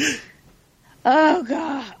because, oh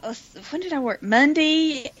God, when did I work?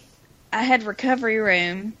 Monday, I had recovery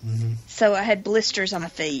room, so I had blisters on my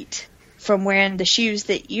feet from wearing the shoes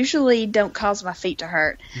that usually don't cause my feet to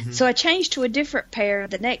hurt. Mm-hmm. So I changed to a different pair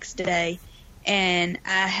the next day, and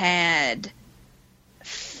I had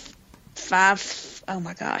I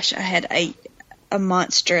had a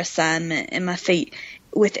monster assignment, and my feet,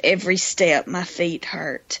 with every step, my feet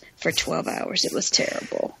hurt for 12 hours. It was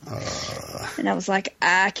terrible. And I was like,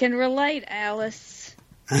 I can relate, Alice.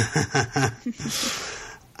 I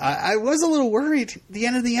was a little worried. The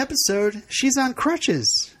end of the episode, she's on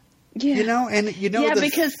crutches. Yeah. And the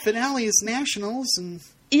because finale is nationals and...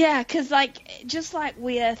 Yeah, because, just like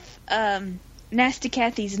with Nasty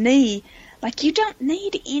Kathy's knee, you don't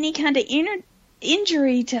need any kind of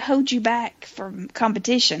injury to hold you back from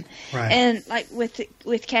competition. Right. And,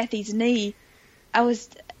 with Kathy's knee, I was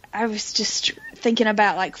just thinking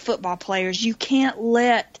about, football players. You can't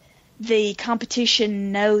let the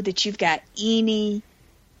competition know that you've got any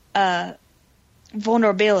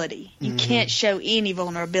vulnerability. You can't show any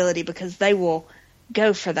vulnerability because they will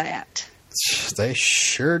go for that. They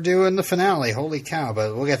sure do in the finale. Holy cow,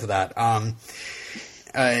 but we'll get to that.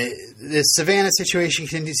 The Savannah situation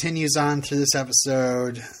continues on through this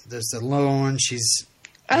episode. There's the loan. She's...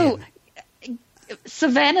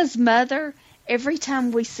 Savannah's mother, every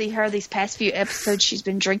time we see her these past few episodes, she's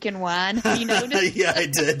been drinking wine. Have you noticed? Yeah, I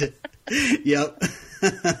did. Yep.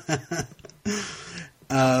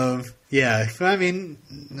 Yeah, I mean,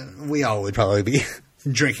 we all would probably be...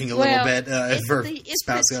 drinking a little bit if her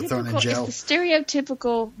spouse got thrown in jail. It's the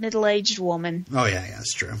stereotypical middle-aged woman. Oh, yeah,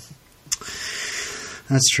 that's true.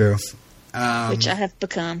 That's true. Which I have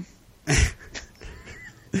become.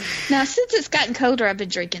 Now, since it's gotten colder, I've been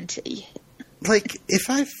drinking tea. If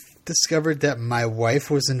I've discovered that my wife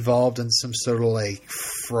was involved in some sort of,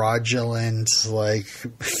 fraudulent,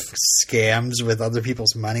 scams with other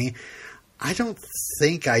people's money... I don't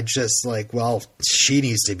think I just she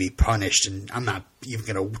needs to be punished and I'm not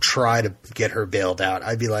even going to try to get her bailed out.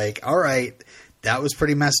 I'd be like, all right, that was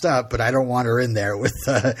pretty messed up, but I don't want her in there with,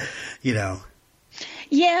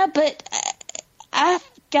 Yeah, but I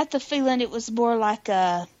got the feeling it was more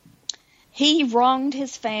he wronged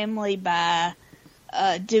his family by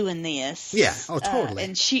doing this. Yeah, oh, totally.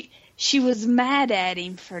 And she was mad at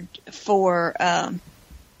him for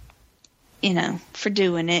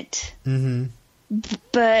doing it. Mm-hmm.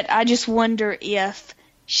 But I just wonder if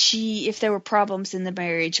there were problems in the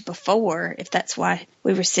marriage before, if that's why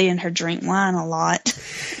we were seeing her drink wine a lot.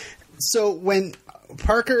 So when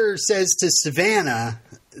Parker says to Savannah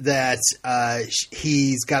that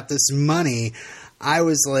he's got this money, I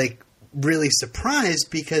was really surprised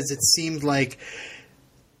because it seemed like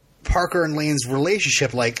Parker and Lane's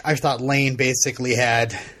relationship, I thought Lane basically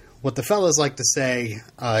had what the fellas like to say,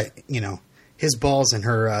 his balls in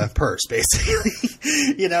her purse, basically.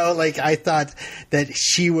 I thought that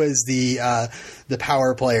she was the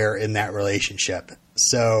power player in that relationship.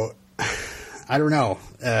 So, I don't know.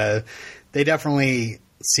 They definitely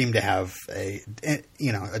seem to have a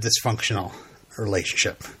dysfunctional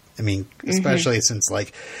relationship. I mean, especially since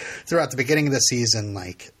throughout the beginning of the season,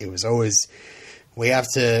 it was always we have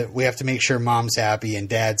to make sure mom's happy and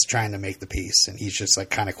dad's trying to make the peace, and he's just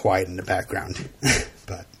kind of quiet in the background.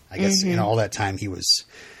 But I guess all that time he was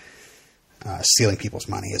stealing people's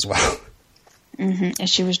money as well. And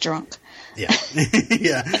she was drunk. Yeah,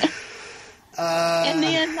 yeah. And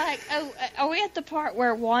then, are we at the part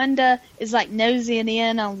where Wanda is nosing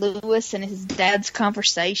in on Lewis and his dad's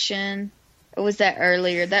conversation? Or was that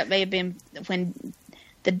earlier? That may have been when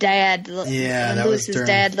the dad, Lewis's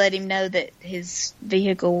dad, let him know that his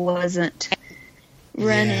vehicle wasn't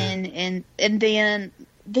running, and then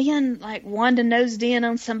Wanda nosed in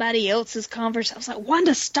on somebody else's conversation. I was like,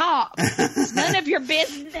 Wanda, stop! It's none of your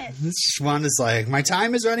business. Wanda's like, my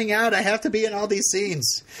time is running out. I have to be in all these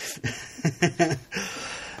scenes.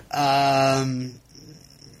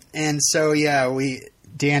 And so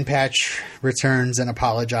Dan Patch returns and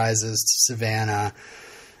apologizes to Savannah.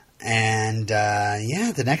 And,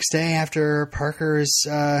 the next day after Parker is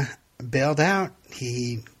bailed out,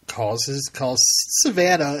 he calls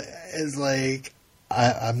Savannah, is like,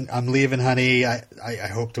 I'm leaving, honey. I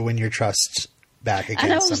hope to win your trust back again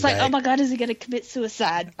someday. I was like, oh my God, is he going to commit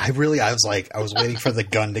suicide? I was waiting for the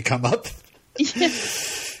gun to come up.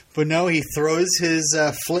 But no, he throws his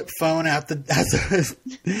flip phone out the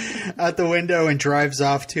window and drives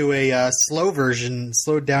off to a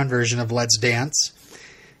slowed down version of Let's Dance,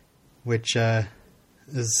 which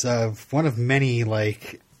is one of many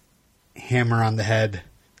hammer on the head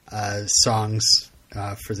songs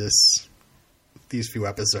for these few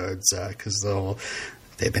episodes, because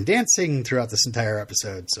they've been dancing throughout this entire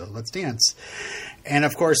episode. So let's dance, and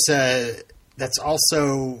of course that's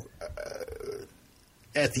also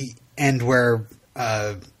at the end where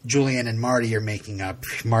Julian and Marty are making up.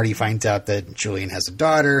 Marty finds out that Julian has a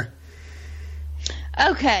daughter.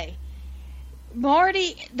 Okay.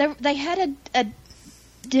 Marty, they had a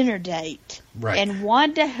dinner date. Right. And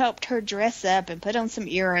Wanda helped her dress up and put on some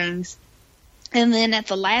earrings. And then at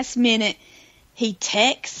the last minute, he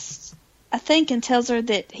texts, I think, and tells her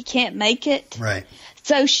that he can't make it. Right.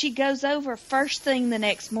 So she goes over first thing the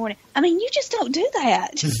next morning. I mean, you just don't do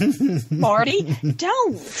that, Marty.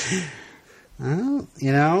 Don't. Well,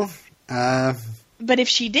 you know. But if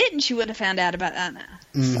she didn't, she would have found out about that.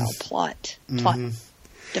 It's all plot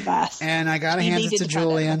device. And I gotta hand it to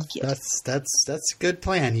Julian. That's a good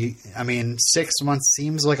plan. I mean, 6 months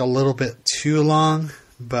seems like a little bit too long,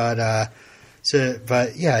 but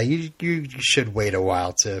yeah, you should wait a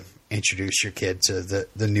while to introduce your kid to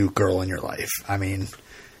the new girl in your life. I mean,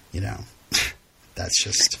 you know, that's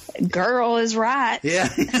just... Girl is right. Yeah,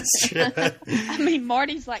 that's true. I mean,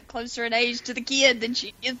 Marty's like closer in age to the kid than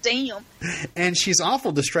she is to him. And she's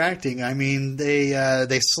awful distracting. I mean,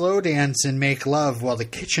 they slow dance and make love while the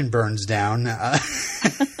kitchen burns down. Yeah,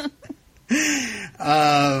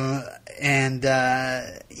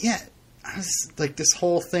 I was like, this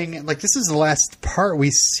whole thing, like, this is the last part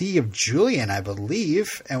we see of Julian, I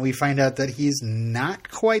believe, and we find out that he's not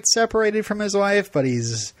quite separated from his wife, but he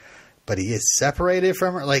is separated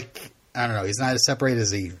from her. Like, I don't know, he's not as separated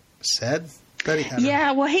as he said.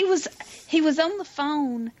 Yeah, well, he was on the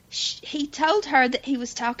phone. He told her that he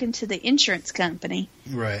was talking to the insurance company,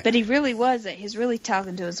 right? But he really wasn't. He's really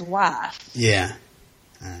talking to his wife. Yeah.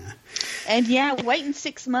 And yeah, waiting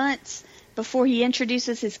 6 months before he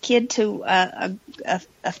introduces his kid to a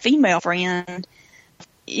female friend.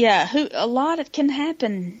 Yeah, a lot can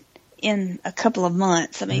happen in a couple of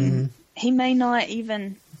months. I mean, he may not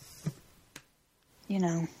even, you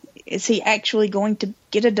know, is he actually going to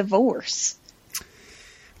get a divorce?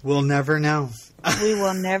 We'll never know. We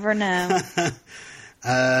will never know.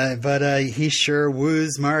 But he sure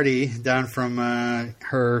woos Marty down from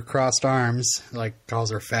her crossed arms. Like, calls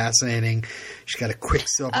her fascinating. She's got a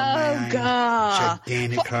Quicksilver Man. Oh, God.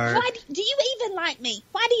 Gigantic heart. Why do you even like me?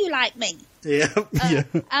 Why do you like me? Yeah.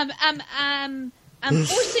 I'm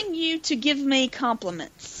forcing you to give me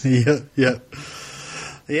compliments. Yeah.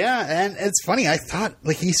 Yeah, and it's funny. I thought,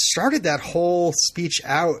 like, he started that whole speech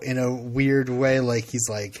out in a weird way. Like, he's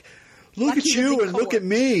like, look at you and look at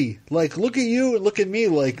me. Like, look at you and look at me.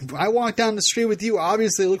 Like, I walk down the street with you.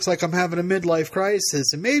 Obviously, it looks like I'm having a midlife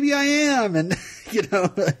crisis. And maybe I am. And, you know.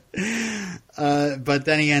 But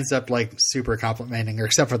then he ends up, like, super complimenting her,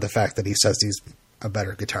 except for the fact that he says he's a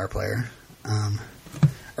better guitar player.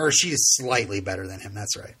 Or she's slightly better than him.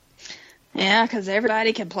 That's right. Yeah, because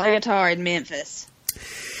everybody can play guitar in Memphis.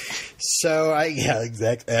 So, yeah,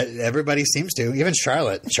 exactly. Everybody seems to. Even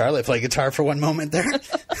Charlotte. Charlotte played guitar for one moment there.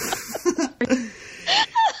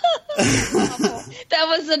 That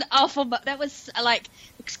was an awful... That was, like,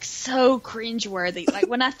 so cringeworthy. Like,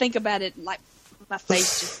 when I think about it, like, my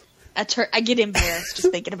face just... I get embarrassed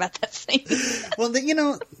just thinking about that scene. Well, you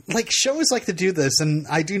know, like, shows like to do this, and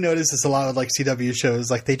I do notice this a lot with, like, CW shows.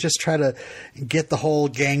 Like, they just try to get the whole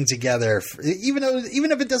gang together, even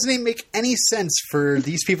if it doesn't even make any sense for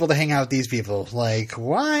these people to hang out with these people. Like,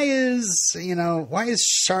 why is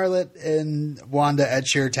Charlotte and Wanda at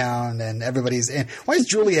Cheertown and everybody's in? Why is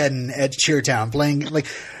Juliet at Cheertown playing, like,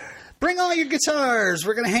 bring all your guitars,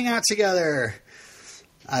 we're going to hang out together?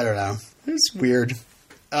 I don't know. It's weird.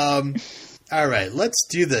 All right, let's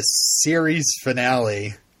do the series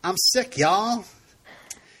finale. I'm sick, y'all.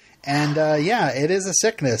 And, yeah, it is a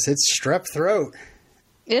sickness. It's strep throat.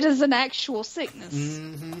 It is an actual sickness.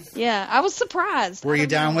 Mm-hmm. Yeah, I was surprised. Were you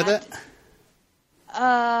down with it?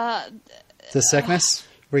 The sickness?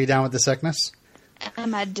 Were you down with the sickness?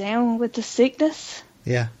 Am I down with the sickness?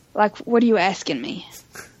 Yeah. Like, what are you asking me?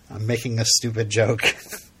 I'm making a stupid joke.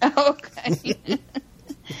 Okay.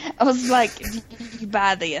 I was like, you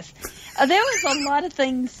buy this. There was a lot of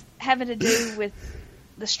things having to do with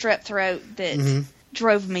the strep throat that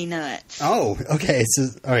drove me nuts. Oh, okay. So,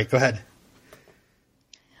 all right, go ahead.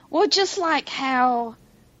 Well, just like how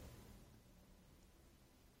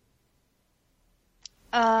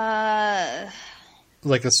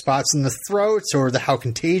like the spots in the throats, or how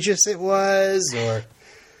contagious it was, or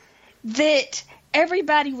that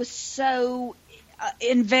everybody was so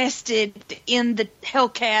invested in the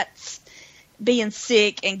Hellcats being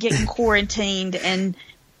sick and getting quarantined and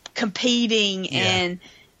competing and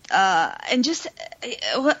just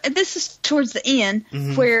this is towards the end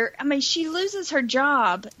where, I mean, she loses her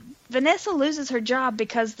job. Vanessa loses her job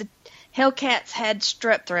because the Hellcats had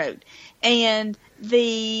strep throat, and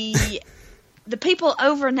the people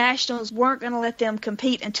over Nationals weren't going to let them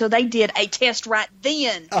compete until they did a test right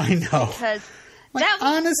then. I know, because like, that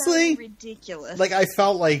was honestly, so ridiculous. Like, I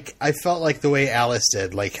felt like the way Alice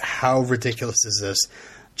did. Like, how ridiculous is this?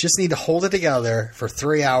 Just need to hold it together for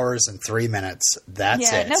 3 hours and 3 minutes.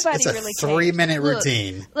 That's it. Nobody it's a really 3-minute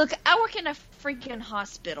routine. Look, I work in a freaking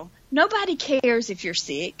hospital. Nobody cares if you're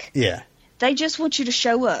sick. Yeah. They just want you to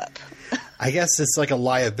show up. I guess it's like a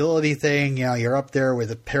liability thing. You know, you're up there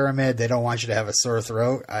with a pyramid. They don't want you to have a sore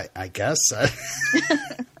throat. I guess. I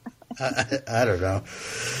don't know.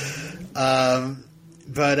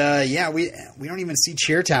 But yeah, we don't even see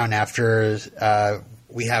Cheertown after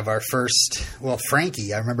we have our first. Well,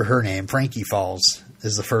 Frankie. I remember her name. Frankie Falls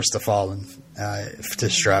is the first to fall to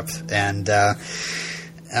Strep,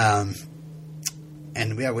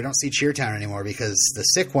 and yeah, we don't see Cheertown anymore because the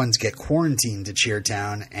sick ones get quarantined to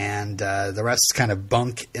Cheertown, and the rest kind of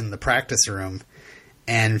bunk in the practice room.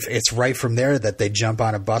 And it's right from there that they jump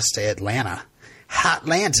on a bus to Atlanta.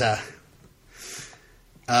 Hotlanta.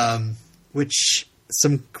 Which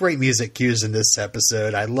some great music cues in this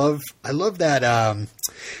episode. I love that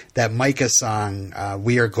that Micah song,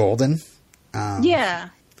 "We Are Golden." Yeah.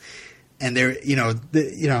 And they're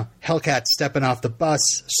Hellcat stepping off the bus,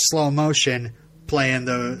 slow motion, playing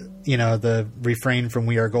the refrain from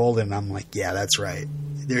 "We Are Golden." I'm like, yeah, that's right.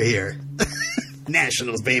 They're here.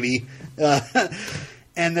 Nationals, baby.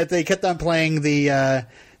 And that they kept on playing the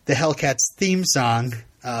Hellcats theme song,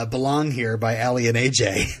 "Belong Here" by Ali and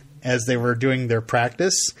AJ, as they were doing their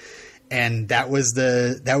practice. And that was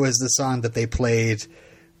the song that they played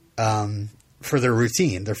for their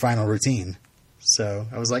routine, their final routine. So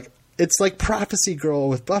I was like, it's like Prophecy Girl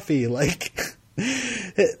with Buffy. Like,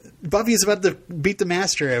 Buffy's about to beat the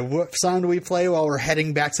master. And what song do we play while we're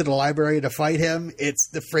heading back to the library to fight him? It's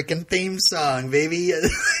the freaking theme song, baby.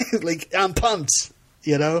 Like, I'm pumped,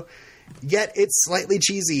 you know? Yet it's slightly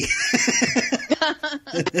cheesy.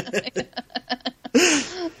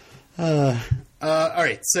 All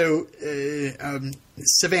right. So,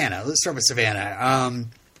 Savannah. Let's start with Savannah.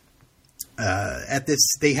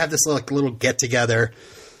 They have this little get together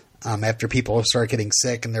after people start getting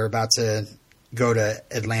sick, and they're about to go to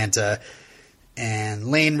Atlanta. And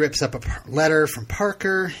Lane rips up a letter from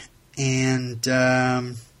Parker, and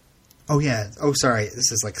sorry,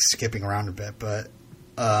 this is like skipping around a bit, but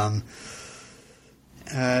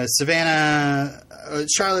Savannah,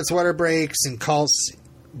 Charlotte's water breaks and calls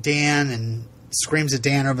Dan and screams at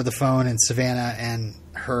Dan over the phone, and Savannah and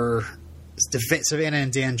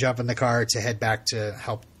Dan jump in the car to head back to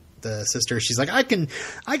help the sister. She's like, I can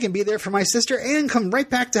be there for my sister and come right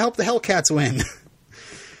back to help the Hellcats win.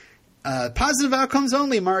 Positive outcomes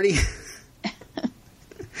only, Marty.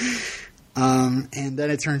 And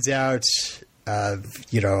then it turns out,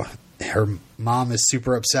 her mom is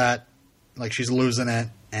super upset, like she's losing it,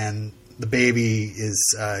 and the baby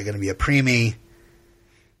is going to be a preemie,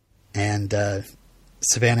 and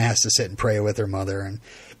Savannah has to sit and pray with her mother, and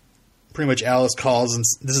pretty much Alice calls, and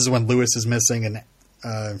this is when Lewis is missing, and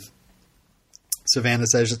Savannah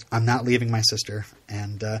says, "I'm not leaving my sister."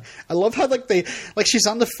 And I love how she's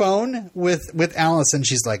on the phone with Alice, and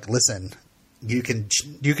she's like, "Listen, you can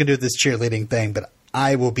do this cheerleading thing, but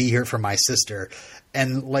I will be here for my sister."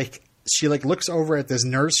 And she looks over at this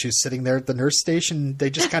nurse who's sitting there at the nurse station. They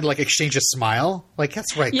just kind of exchange a smile, like,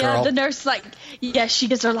 "That's right, girl." Yeah, the nurse she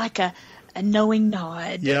gives her a knowing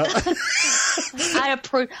nod. Yeah. I'm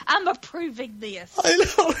approving this. I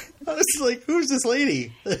know. I was like, who's this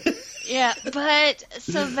lady? Yeah, but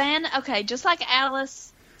Savannah, okay, just like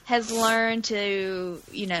Alice has learned to,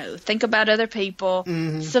 think about other people,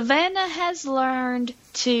 mm-hmm. Savannah has learned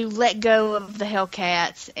to let go of the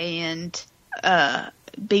Hellcats and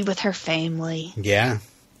be with her family. Yeah.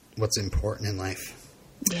 What's important in life.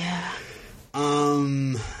 Yeah.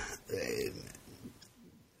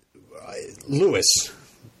 Lewis.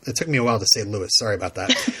 It took me a while to say Lewis. Sorry about that.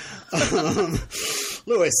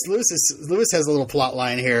 Lewis has a little plot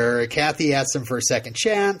line here. Kathy asks him for a second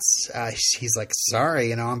chance. He's like,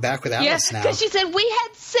 "Sorry, I'm back with Alice now." Because she said we had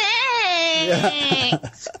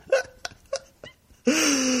sex.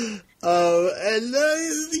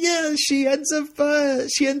 She ends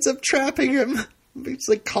up trapping him.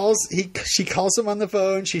 She calls him on the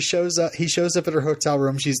phone. He shows up at her hotel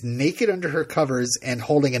room. She's naked under her covers and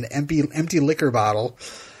holding an empty liquor bottle.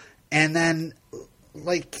 And then,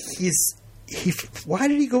 why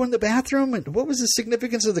did he go in the bathroom? And what was the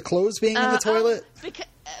significance of the clothes being in the toilet? Because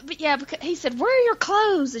he said, "Where are your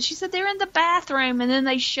clothes?" And she said, "They're in the bathroom." And then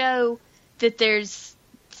they show that there's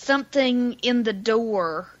something in the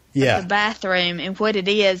door of the bathroom. And what it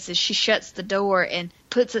is she shuts the door and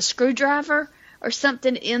puts a screwdriver or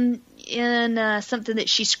something in something that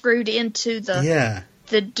she screwed into the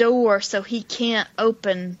door so he can't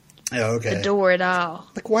open the door at all.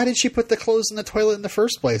 Why did she put the clothes in the toilet in the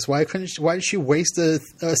first place? Why did she waste a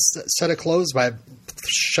set of clothes by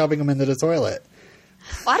shoving them into the toilet?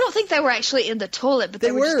 Well, I don't think they were actually in the toilet, but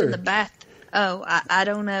they were just in the bath. Oh, I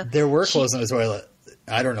don't know. There were clothes in the toilet.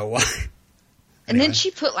 I don't know why. And then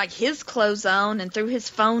she put like his clothes on and threw his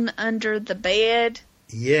phone under the bed.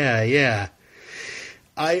 Yeah.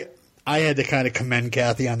 I had to kind of commend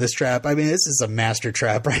Kathy on this trap. I mean, this is a master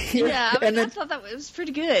trap right here. Yeah, I thought that was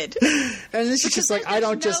pretty good. And then she's just like, I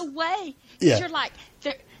don't just... No way. Yeah. You're like,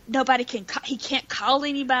 nobody can... He can't call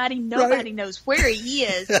anybody. Nobody knows where he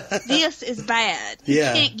is. This is bad. He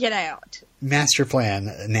can't get out. Master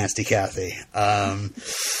plan, Nasty Kathy.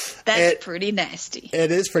 That's pretty nasty.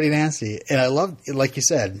 It is pretty nasty. And I love, like you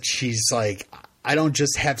said, she's like, I don't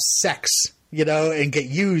just have sex, and get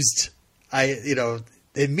used.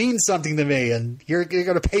 It means something to me, and you're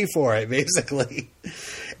going to pay for it, basically.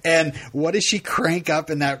 And what does she crank up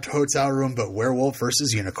in that hotel room but Werewolf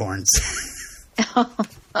versus Unicorns?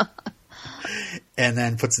 And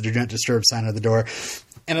then puts the Do Not Disturb sign on the door.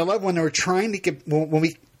 And I love when they were trying to get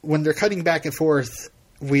when they're cutting back and forth.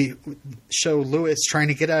 We show Lewis trying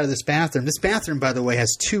to get out of this bathroom. This bathroom, by the way,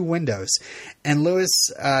 has 2 windows, and Lewis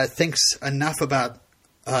thinks enough about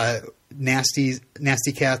Nasty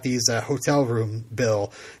Kathy's hotel room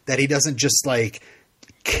bill that he doesn't just like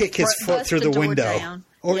kick his foot through the window. Down.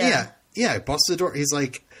 Or yeah, busts the door. He's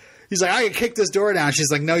like, I can kick this door down.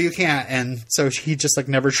 She's like, no, you can't. And so he just like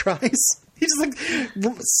never tries. He just like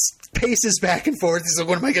paces back and forth. He's like,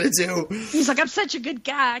 what am I going to do? He's like, I'm such a good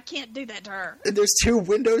guy. I can't do that to her. And there's 2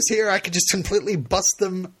 windows here. I could just completely bust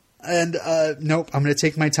them. And nope, I'm going to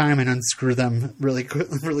take my time and unscrew them really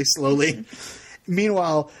slowly.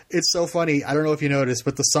 Meanwhile, it's so funny. I don't know if you noticed,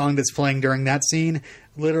 but the song that's playing during that scene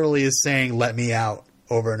literally is saying, let me out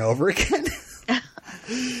over and over again.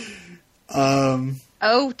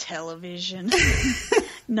 Oh, television.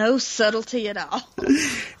 No subtlety at all.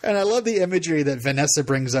 And I love the imagery that Vanessa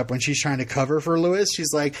brings up when she's trying to cover for Lewis.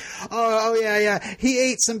 She's like, oh yeah. He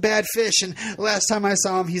ate some bad fish, and last time I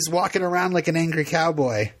saw him, he's walking around like an angry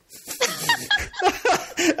cowboy.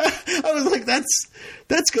 I was like,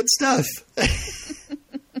 that's good stuff.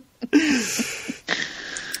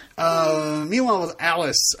 Meanwhile, with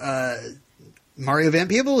Alice, Mario Van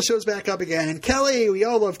Peebles shows back up again, and Kelly. We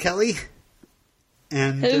all love Kelly.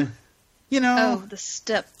 And who? The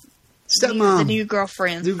stepmom, the new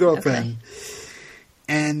girlfriend. Okay.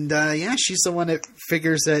 And she's the one that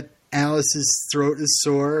figures that Alice's throat is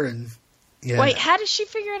sore, and wait, how does she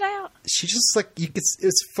figure it out? She just like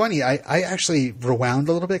it's funny. I actually rewound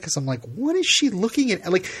a little bit because I'm like, what is she looking at?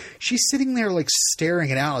 Like, she's sitting there like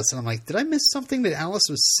staring at Alice, and I'm like, did I miss something that Alice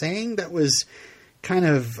was saying that was kind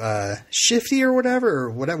of shifty or whatever, or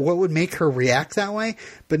what would make her react that way?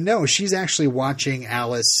 But no, she's actually watching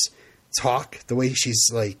Alice talk the way she's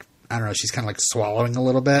like, I don't know, she's kind of like swallowing a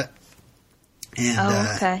little bit.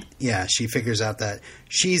 And okay. She figures out that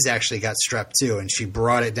she's actually got strep too, and she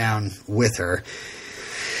brought it down with her.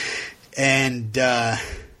 And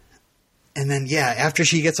then after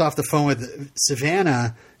she gets off the phone with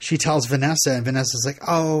Savannah, she tells Vanessa, and Vanessa's like,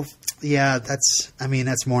 "Oh, yeah, that's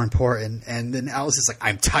more important." And then Alice is like,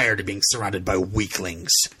 "I'm tired of being surrounded by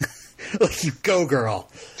weaklings." Like, you go, girl.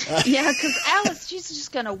 Yeah, because Alice, she's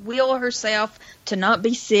just going to will herself to not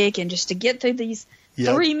be sick and just to get through these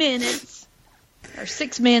 3 minutes or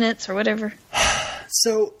 6 minutes or whatever.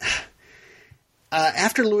 So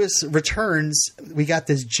after Lewis returns, we got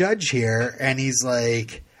this judge here, and he's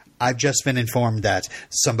like, I've just been informed that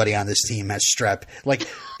somebody on this team has strep. Like,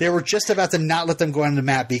 they were just about to not let them go on the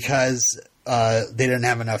mat because they didn't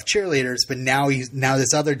have enough cheerleaders. But now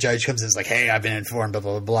this other judge comes and is like, hey, I've been informed, blah,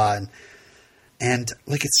 blah, blah, blah. And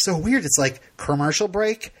like, it's so weird. It's like commercial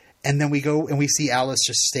break. And then we go and we see Alice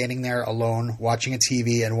just standing there alone, watching a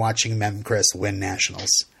TV and watching Memchris win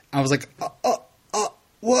nationals. I was like,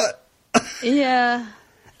 what? Yeah.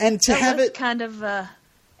 And to have it kind of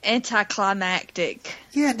anticlimactic.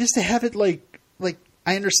 Yeah, just to have it like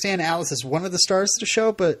I understand Alice is one of the stars of the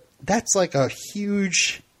show, but that's like a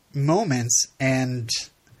huge moment, and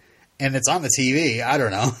it's on the TV. I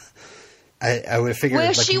don't know. I would have figured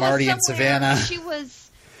like Marty and Savannah.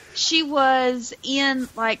 She was in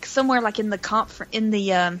like somewhere like in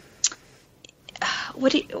the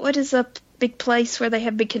what is a big place where they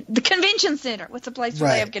have the convention center? What's a place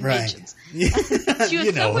where they have conventions? Right. She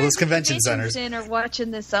was those convention centers. Center watching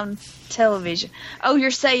this on television. Oh, you're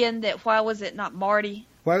saying that why was it not Marty?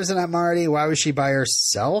 Why was it not Marty? Why was she by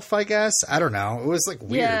herself, I guess? I don't know. It was like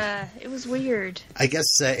weird. Yeah, it was weird. I guess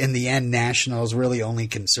in the end, Nationals really only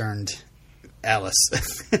concerned Alice.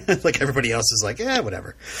 Like, everybody else is like,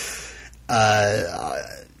 whatever. I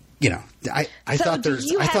thought there's.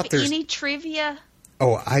 Do you have any trivia?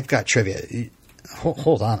 Oh, I've got trivia.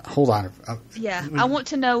 Hold on. Yeah, I want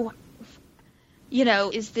to know.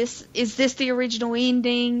 Is this the original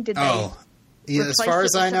ending? Did they? As far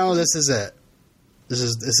as I know, this is it. This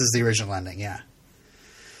is the original ending. Yeah.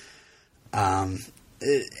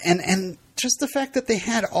 And just the fact that they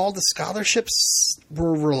had all the scholarships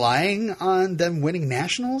were relying on them winning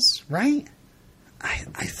nationals, right?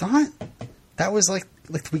 I thought that was like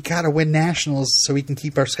we got to win nationals so we can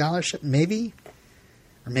keep our scholarship, maybe?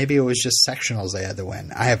 Or maybe it was just sectionals they had to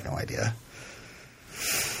win. I have no idea.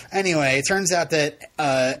 Anyway, it turns out that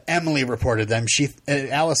Emily reported them.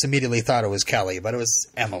 Alice immediately thought it was Kelly, but it was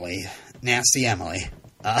Emily. Nasty Emily.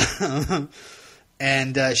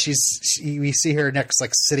 And we see her next,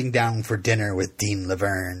 like, sitting down for dinner with Dean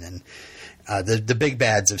Laverne, and the big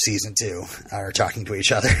bads of season 2 are talking to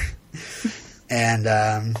each other. And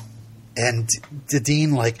the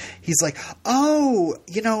Dean, like, he's like, oh,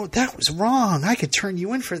 that was wrong. I could turn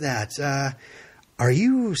you in for that. Are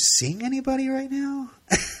you seeing anybody right now?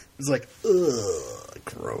 It's like, ugh,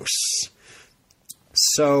 gross.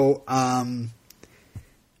 So,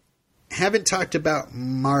 haven't talked about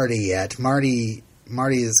Marty yet. Marty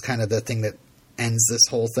is kind of the thing that ends this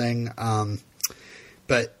whole thing.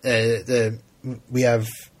 But we have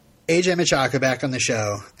AJ Machaka back on the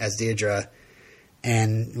show as Deirdre.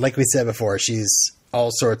 And like we said before, she's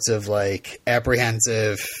all sorts of, like,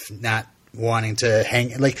 apprehensive, not wanting to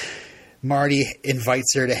hang. Like, Marty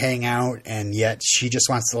invites her to hang out, and yet she just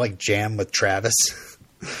wants to, like, jam with Travis.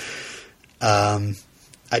 I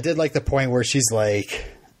did like the point where she's like,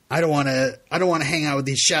 I don't want to hang out with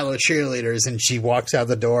these shallow cheerleaders, and she walks out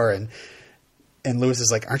the door, and Lewis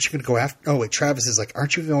is like, aren't you going to go after? Oh wait, Travis is like,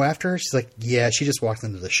 aren't you going to go after her? She's like, yeah, she just walked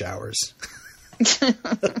into the showers.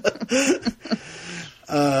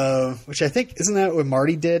 Which I think, isn't that what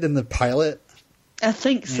Marty did in the pilot? I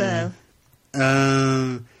think so.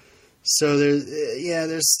 Yeah. So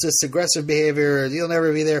there's this aggressive behavior. You'll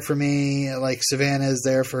never be there for me. Like, Savannah is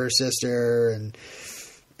there for her sister,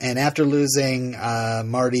 and after losing,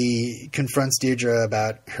 Marty confronts Deirdre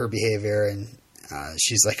about her behavior, and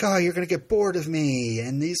she's like, "Oh, you're gonna get bored of me,"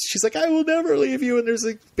 and she's like, "I will never leave you." And there's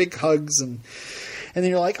like big hugs, and then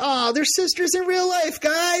you're like, "Oh, they're sisters in real life,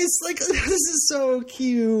 guys! Like, this is so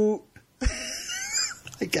cute."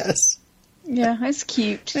 I guess. Yeah, it's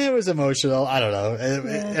cute. It was emotional. I don't know.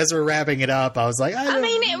 Yeah. As we're wrapping it up, I was like, I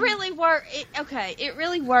mean, it really worked. It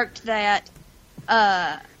really worked that,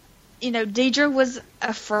 Deirdre was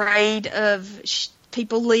afraid of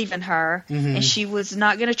people leaving her, and she was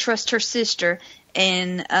not going to trust her sister.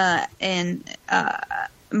 And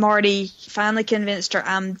Marty finally convinced her,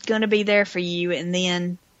 "I'm going to be there for you." And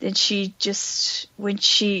then she just, when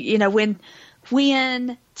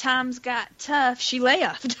times got tough, she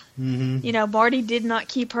left. Marty did not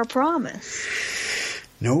keep her promise.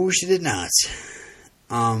 No, she did not.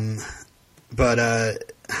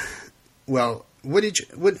 Well,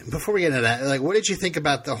 before we get into that, like, what did you think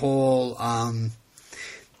about the whole,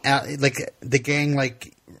 like, the gang,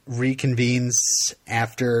 like, reconvenes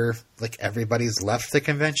after, like, everybody's left the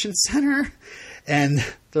convention center, and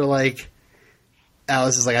they're like,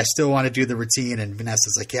 Alice is like, I still want to do the routine, and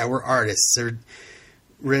Vanessa's like, yeah, we're artists, so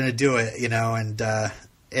we're gonna do it,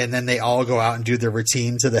 and then they all go out and do their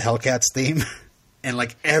routine to the Hellcats theme, and,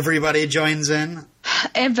 like, everybody joins in.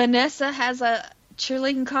 And Vanessa has a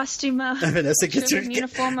cheerleading costume on. Vanessa gets her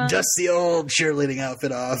uniform on. Dust the old cheerleading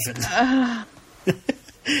outfit off.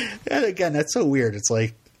 And again, that's so weird. It's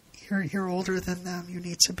like, you're older than them. You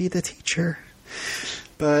need to be the teacher.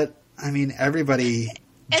 But, I mean, everybody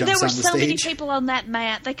jumps on the stage. And there were so many people on that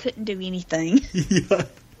mat, they couldn't do anything. Yeah.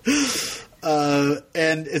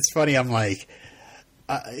 And it's funny, I'm like,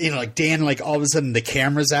 like, Dan, like, all of a sudden the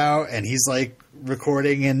camera's out and he's like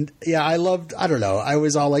recording, and I don't know, I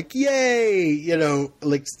was all like, yay,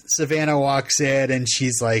 like, Savannah walks in and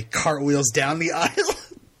she's like cartwheels down the aisle.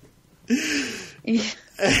 Yeah.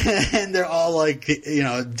 And they're all like,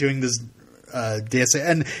 doing this dancing,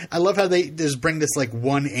 and I love how they just bring this, like,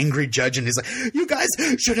 one angry judge, and he's like, you guys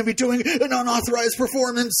shouldn't be doing an unauthorized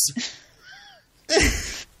performance.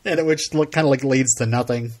 And which kind of like leads to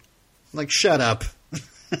nothing. Like, shut up.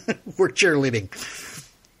 We're cheerleading.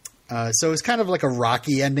 So it's kind of like a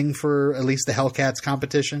rocky ending for at least the Hellcats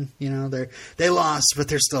competition. They lost, but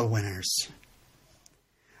they're still winners.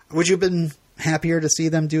 Would you have been happier to see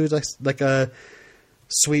them do like a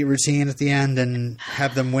sweet routine at the end and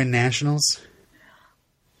have them win nationals?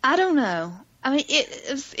 I don't know. I mean,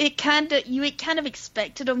 it kind of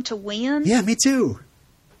expected them to win. Yeah, me too.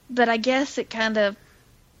 But I guess it kind of,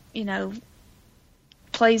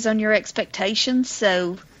 plays on your expectations.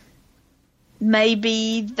 So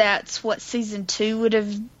maybe that's what season 2 would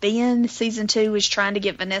have been. Season 2 was trying to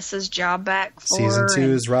get Vanessa's job back for her. Season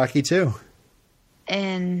 2 is Rocky 2.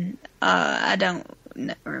 And I don't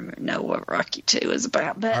know what Rocky 2 is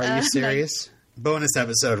about. But are you serious? Bonus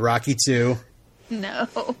episode, Rocky 2.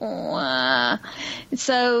 No.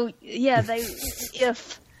 So yeah,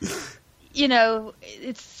 if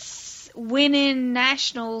it's winning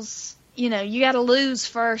nationals. You got to lose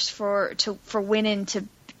first for winning to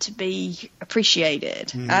be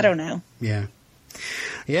appreciated. I don't know. Yeah.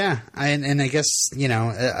 And I guess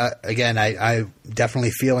again, I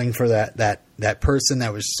definitely feeling for that person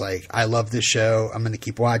that was just like, I love this show. I'm going to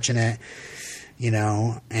keep watching it.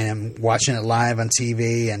 And I'm watching it live on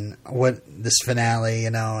TV, and what this finale,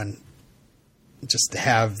 and just to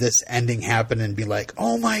have this ending happen and be like,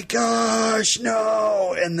 oh my gosh,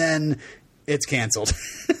 no, and then it's canceled.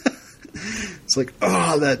 It's like,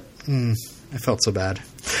 I felt so bad.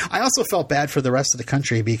 I also felt bad for the rest of the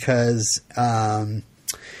country because, at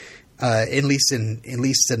least in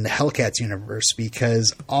the Hellcats universe,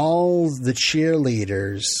 because all the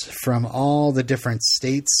cheerleaders from all the different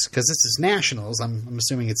states, because this is nationals, I'm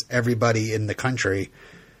assuming it's everybody in the country.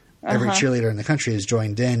 Every cheerleader in the country is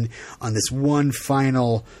joined in on this one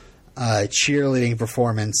final cheerleading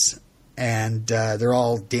performance, and they're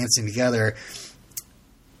all dancing together.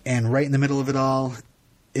 And right in the middle of it all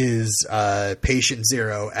is patient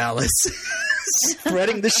zero, Alice,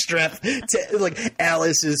 spreading the strep.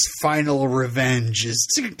 Alice's final revenge is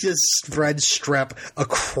to just spread strep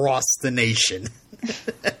across the nation.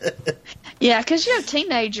 Yeah, because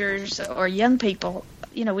teenagers or young people,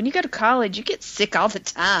 when you go to college, you get sick all the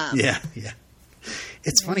time. Yeah.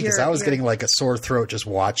 It's funny because I was getting like a sore throat just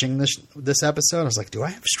watching this episode. I was like, do I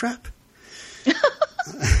have strep?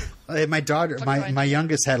 My daughter, my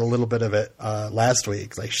youngest had a little bit of it last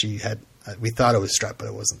week. Like she had, we thought it was strep, but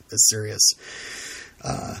it wasn't as serious.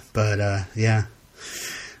 Yeah.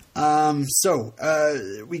 So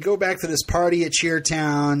we go back to this party at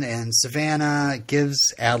Cheertown, and Savannah gives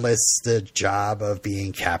Alice the job of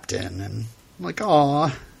being captain, and I'm like,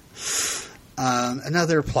 aw.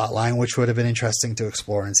 Another plot line which would have been interesting to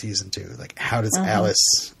explore in season 2. Like, how does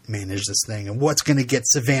Alice manage this thing, and what's going to get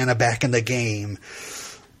Savannah back in the game?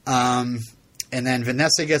 And then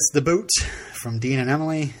Vanessa gets the boot from Dean and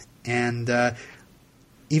Emily, and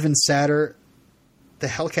even sadder, the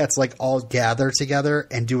Hellcats all gather together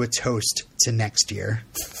and do a toast to next year.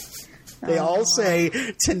 They all say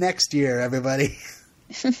to next year, everybody.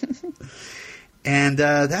 And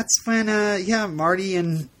that's when Marty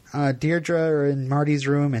and Deirdre are in Marty's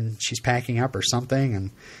room, and she's packing up or something,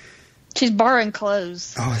 and she's borrowing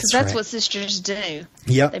clothes. Oh, that's right. That's what sisters do.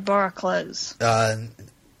 Yep. They borrow clothes.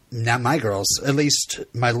 Not my girls. At least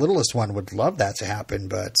my littlest one would love that to happen,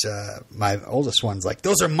 but my oldest one's like,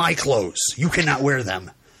 those are my clothes. You cannot wear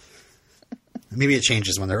them. Maybe it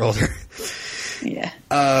changes when they're older. Yeah.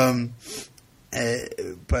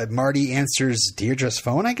 But Marty answers Deirdre's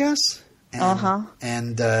phone, I guess.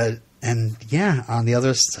 And yeah, on the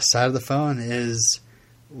other side of the phone is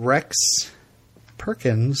Rex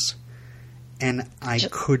Perkins. And I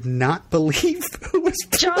could not believe who was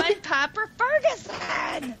John Piper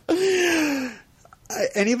Ferguson.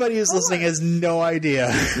 Anybody who's listening has no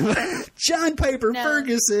idea. John Piper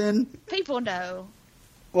Ferguson. People know.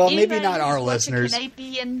 Well, maybe not our listeners. A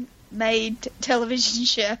Canadian-made television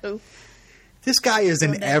show. This guy is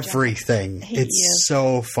in everything. It's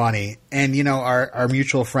so funny. And, our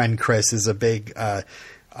mutual friend Chris is a big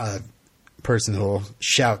person who will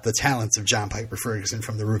shout the talents of John Piper Ferguson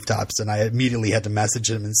from the rooftops, and I immediately had to message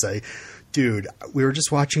him and say, dude, we were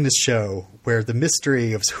just watching this show where the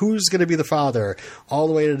mystery of who's going to be the father all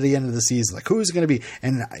the way to the end of the season, like who's going to be,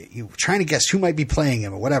 and you trying to guess who might be playing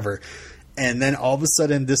him or whatever, and then all of a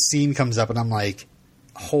sudden this scene comes up and I'm like,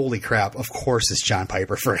 holy crap, of course it's John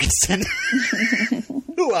Piper Ferguson.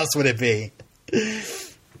 Who else would it be?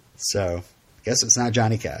 So I guess it's not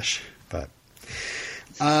Johnny Cash, but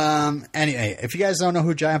anyway, if you guys don't know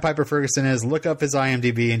who John Piper Ferguson is, look up his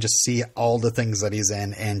IMDb and just see all the things that he's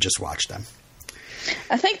in and just watch them.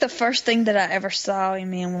 I think the first thing that I ever saw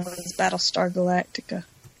him in was Battlestar Galactica.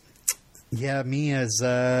 Yeah, me as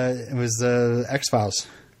it was X-Files.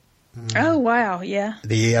 Oh, wow, yeah.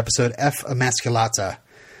 The episode F Emasculata,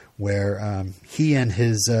 where he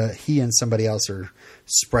and somebody else are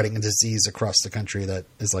spreading a disease across the country that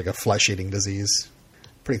is like a flesh-eating disease.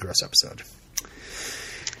 Pretty gross episode.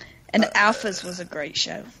 And Alphas was a great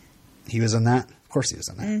show. He was in that? Of course he was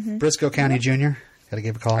in that. Mm-hmm. Briscoe County Jr. Got to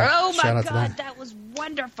give a call. Oh, my God. That was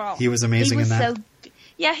wonderful. He was amazing in that.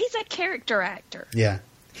 Yeah, he's a character actor. Yeah.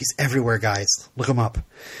 He's everywhere, guys. Look him up.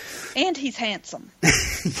 And he's handsome.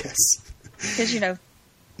 Yes. Because,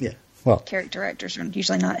 yeah. Well, character actors are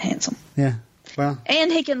usually not handsome. Yeah. Well.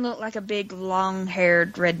 And he can look like a big,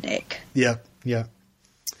 long-haired redneck. Yep. Yeah.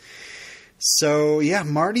 So, yeah,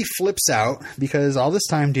 Marty flips out because all this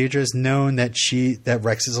time Deirdre's known that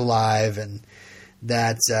Rex is alive, and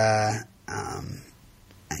that,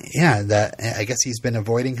 that I guess he's been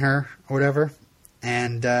avoiding her or whatever.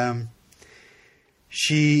 And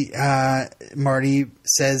Marty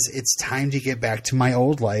says it's time to get back to my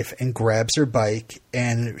old life and grabs her bike.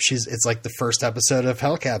 And it's like the first episode of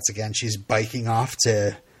Hellcats again. She's biking off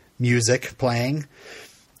to music playing.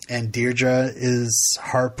 And Deirdre is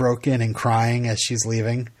heartbroken and crying as she's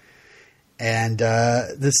leaving. And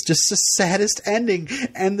this is just the saddest ending.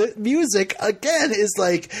 And the music, again, is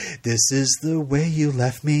like, this is the way you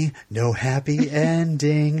left me, no happy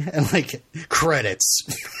ending. And, like, credits.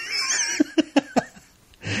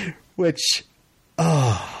 Which,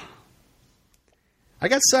 I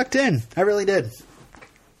got sucked in. I really did.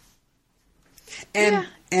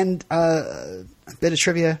 And a bit of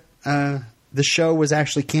trivia, the show was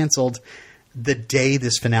actually canceled the day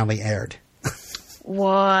this finale aired.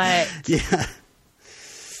 What? Yeah.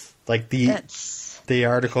 Like the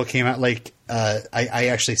article came out, like, I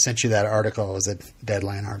actually sent you that article. It was a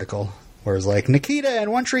Deadline article where it was like, Nikita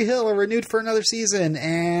and One Tree Hill are renewed for another season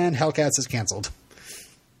and Hellcats is canceled.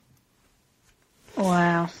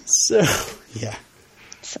 Wow. So, yeah.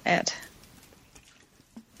 Sad.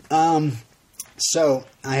 So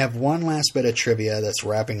I have one last bit of trivia that's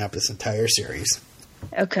wrapping up this entire series.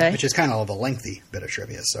 Okay. Which is kind of a lengthy bit of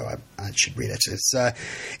trivia, so I should read it.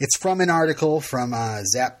 It's from an article from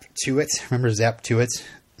Zap To It. Remember Zap To It?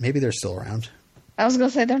 Maybe they're still around. I was going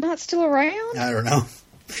to say, they're not still around? I don't know.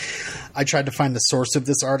 I tried to find the source of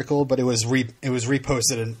this article, but it was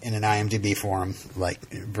reposted in an IMDb forum, like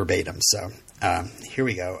verbatim. So here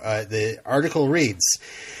we go. The article reads,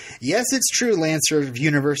 yes, it's true, Lancer of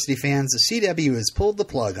University fans. The CW has pulled the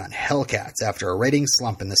plug on Hellcats after a ratings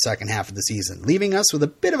slump in the second half of the season, leaving us with a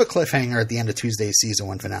bit of a cliffhanger at the end of Tuesday's season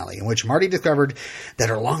 1 finale, in which Marty discovered that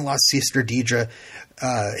her long-lost sister Deirdre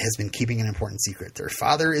has been keeping an important secret. Their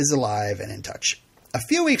father is alive and in touch. A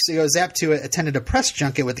few weeks ago, Zap To It attended a press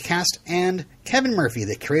junket with the cast and Kevin Murphy,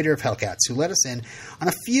 the creator of Hellcats, who let us in on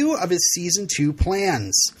a few of his Season 2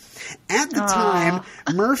 plans. At the time,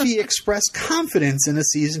 Murphy expressed confidence in a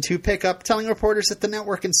Season 2 pickup, telling reporters that the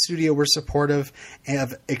network and studio were supportive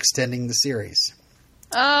of extending the series.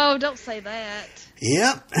 Oh, don't say that.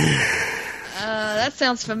 Yep. That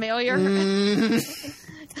sounds familiar.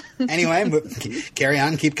 Anyway, carry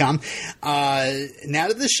on, keep calm. Now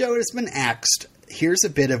that the show has been axed, here's a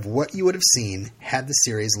bit of what you would have seen had the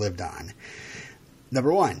series lived on.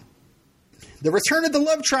 Number 1, the return of the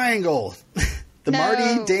love triangle. The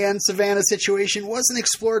Marty, Dan, Savannah situation wasn't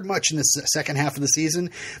explored much in the second half of the season,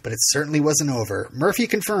 but it certainly wasn't over. Murphy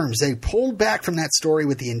confirms they pulled back from that story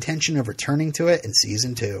with the intention of returning to it in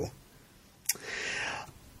Season 2.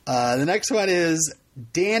 The next one is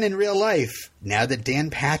Dan in real life. Now that Dan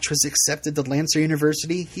Patch was accepted to Lancer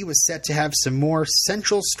University, he was set to have some more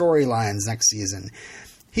central storylines next season.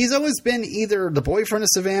 He's always been either the boyfriend of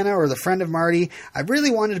Savannah or the friend of Marty. I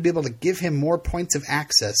really wanted to be able to give him more points of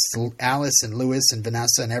access to Alice and Lewis and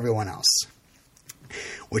Vanessa and everyone else.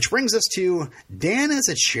 Which brings us to Dan as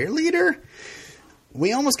a cheerleader.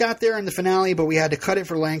 We almost got there in the finale, but we had to cut it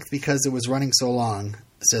for length because it was running so long,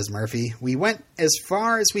 says Murphy. We went as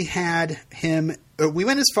far as we had him in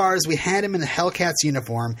the Hellcats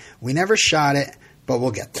uniform. We never shot it, but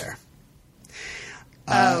we'll get there.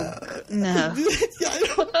 No.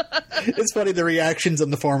 It's funny, the reactions on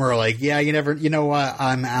the forum are like, yeah, you know what,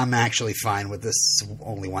 I'm actually fine with this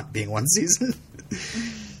only being one season.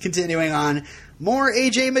 Continuing on, more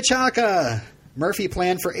AJ Machaka. Murphy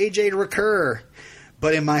planned for AJ to recur,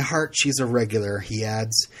 but in my heart she's a regular, he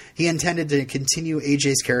adds. He intended to continue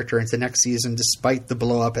AJ's character into next season despite the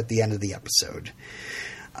blow up at the end of the episode.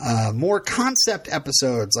 More concept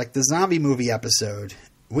episodes like the zombie movie episode.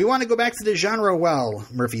 We want to go back to the genre well,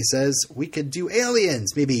 Murphy says. We could do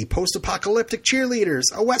aliens, maybe post-apocalyptic cheerleaders,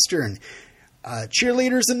 a western.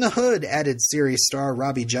 Cheerleaders in the Hood, added series star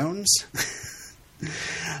Robbie Jones.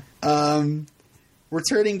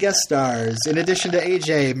 Returning guest stars. In addition to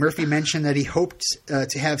AJ, Murphy mentioned that he hoped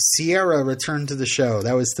to have Sierra return to the show.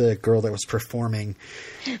 That was the girl that was performing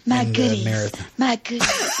in the marathon. My goodies.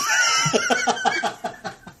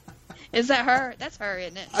 Is that her? That's her,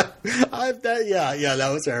 isn't it? Yeah, that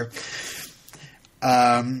was her.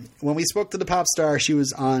 When we spoke to the pop star, she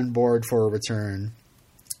was on board for a return.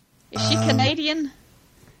 Is she Canadian?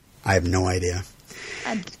 I have no idea.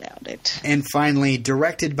 I doubt it. And finally,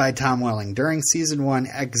 directed by Tom Welling. During Season 1,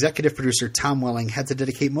 executive producer Tom Welling had to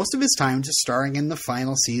dedicate most of his time to starring in the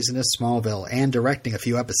final season of Smallville and directing a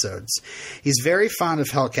few episodes. He's very fond of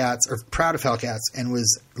Hellcats, or proud of Hellcats, and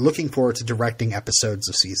was looking forward to directing episodes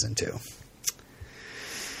of Season 2.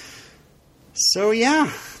 So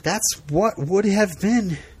yeah, that's what would have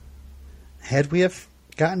been had we have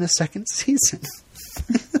gotten a second season.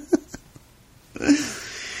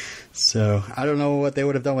 So I don't know what they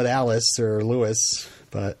would have done with Alice or Lewis,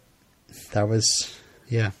 but that was,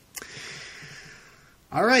 yeah.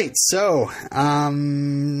 All right. So,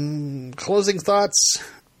 closing thoughts,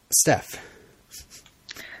 Steph.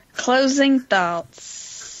 Closing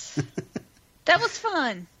thoughts. That was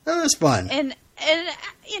fun. That was fun. And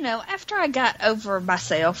after I got over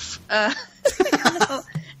myself, I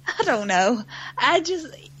don't know. I just,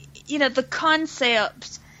 the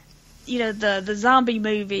concept, the zombie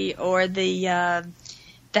movie or the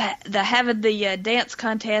having the dance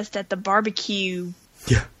contest at the barbecue.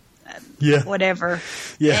 Yeah. Yeah. Whatever.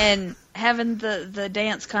 Yeah. And having the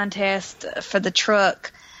dance contest for the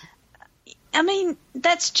truck. I mean,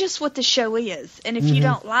 that's just what the show is. And if you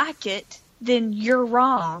don't like it, then you're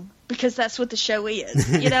wrong, because that's what the show is.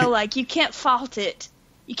 You can't fault it.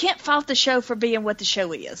 You can't fault the show for being what the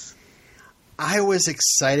show is. I was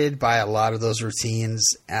excited by a lot of those routines.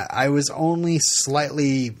 I was only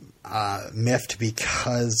slightly miffed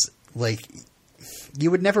because,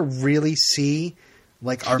 you would never really see,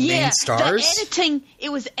 our main stars. The editing,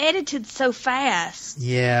 it was edited so fast.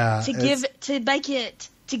 Yeah. To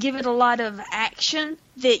give it a lot of action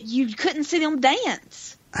that you couldn't see them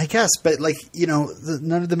dance. I guess, but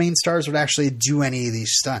none of the main stars would actually do any of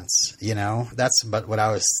these stunts. That's what I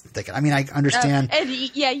was thinking. I mean, I understand.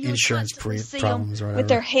 You insurance problems or whatever. With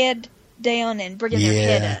their head down and bringing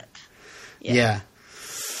their head up. Yeah.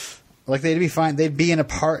 They'd be fine. They'd be a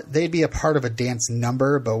part of a dance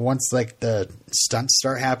number, but once the stunts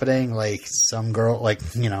start happening, some girl,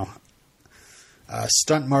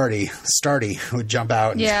 Stunt Marty, Starty, would jump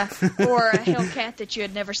out. Yeah, or a Hellcat that you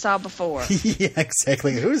had never saw before. Yeah,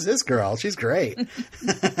 exactly. Who's this girl? She's great. I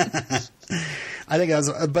think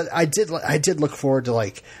but I did look forward to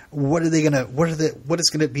what is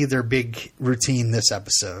going to be their big routine this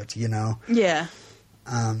episode? Yeah.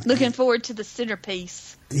 Looking forward to the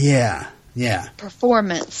centerpiece. Yeah, yeah.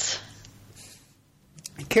 Performance.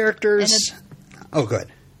 Characters. Good.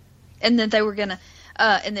 And then they were gonna.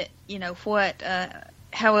 And that,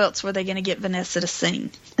 how else were they going to get Vanessa to sing?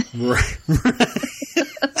 Right.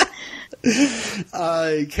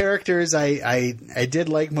 Characters, I did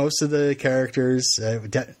like most of the characters.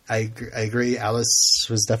 I agree. Alice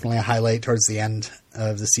was definitely a highlight towards the end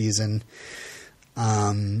of the season.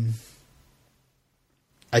 I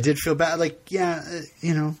did feel bad.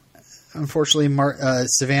 Unfortunately,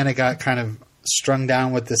 Savannah got kind of strung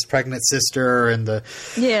down with this pregnant sister, and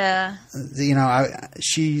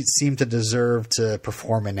she seemed to deserve to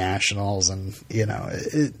perform in nationals, and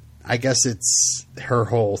I guess it's her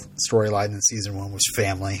whole storyline in season 1 was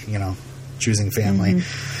family, choosing family.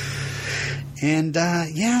 And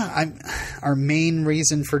our main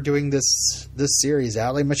reason for doing this series,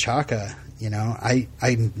 Aly Michalka.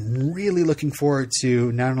 I'm really looking forward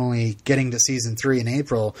to not only getting to season 3 in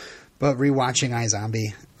April, but rewatching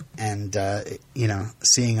iZombie. And,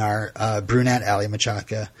 seeing our brunette Aly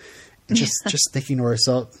Michalka, and just thinking to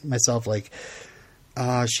myself,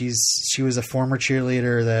 she was a former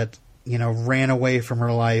cheerleader that, ran away from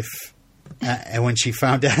her life. And when she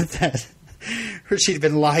found out that she'd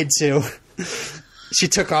been lied to, she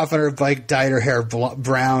took off on her bike, dyed her hair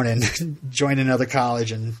brown, and joined another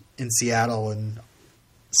college in Seattle. And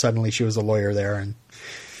suddenly she was a lawyer there, and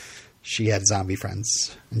she had zombie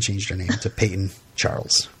friends and changed her name to Peyton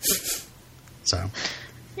Charles. So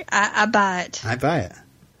I buy it. I buy it.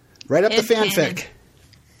 Right up the fanfic.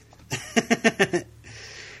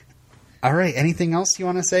 All right. Anything else you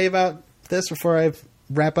want to say about this before I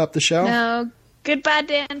wrap up the show? No. Goodbye,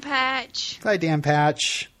 Dan Patch. Bye, Dan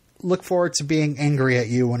Patch. Look forward to being angry at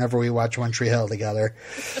you whenever we watch One Tree Hill together.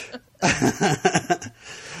 I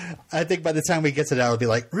think by the time we get to that, I'll be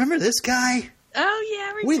like, remember this guy? Oh,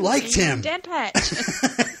 yeah. We liked him. Dan Patch.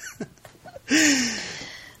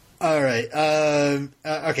 All right.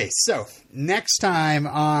 Okay. So next time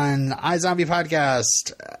on iZombie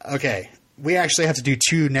Podcast. Okay. We actually have to do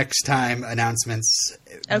 2 next time announcements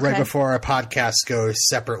right before our podcast goes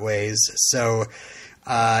separate ways. So,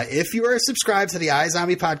 if you are subscribed to the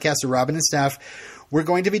iZombie Podcast with Robin and Steph, we're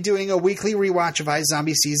going to be doing a weekly rewatch of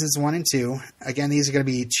iZombie seasons 1 and 2. Again, these are going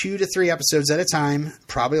to be 2 to 3 episodes at a time.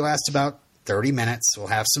 Probably last about 30 minutes. We'll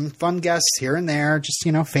have some fun guests here and there, just,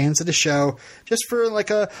 fans of the show, just for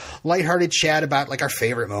a lighthearted chat about our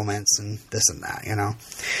favorite moments and this and that,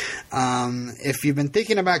 If you've been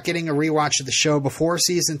thinking about getting a rewatch of the show before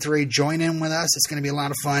season 3, join in with us. It's going to be a lot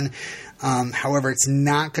of fun. However, it's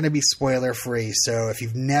not going to be spoiler free. So if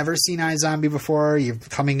you've never seen iZombie before, you're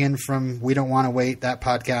coming in from We Don't Want to Wait, that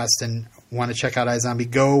podcast, and want to check out iZombie,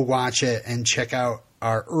 go watch it and check out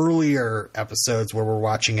our earlier episodes where we're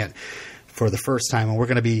watching it for the first time,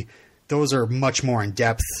 and those are much more in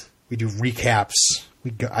depth. We do recaps.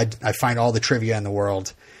 I find all the trivia in the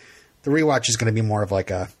world. The rewatch is going to be more of like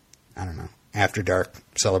a, I don't know, after dark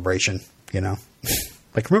celebration,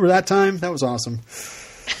 like, remember that time? That was awesome.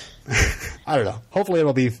 I don't know. Hopefully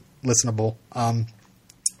it'll be listenable.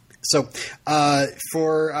 So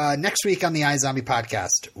for next week on the iZombie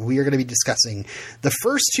podcast, we are going to be discussing the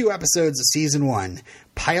first 2 episodes of season 1,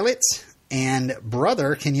 Pilot and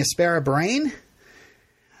Brother, Can You Spare a Brain?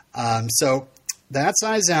 So that's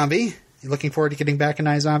iZombie. You looking forward to getting back in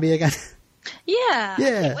iZombie again? Yeah. I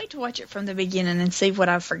can't wait to watch it from the beginning and see what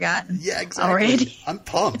I've forgotten. Yeah, exactly. Already. I'm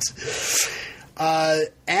pumped.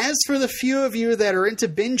 As for the few of you that are into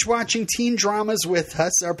binge watching teen dramas with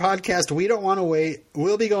us, our podcast, We Don't Want to Wait,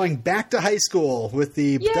 we'll be going back to high school with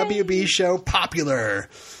the WB show Popular.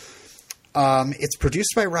 It's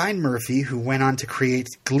produced by Ryan Murphy, who went on to create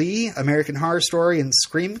Glee, American Horror Story, and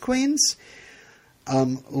Scream Queens. A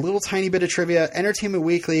little tiny bit of trivia. Entertainment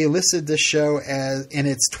Weekly listed this show as in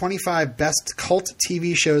its 25 best cult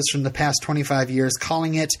TV shows from the past 25 years,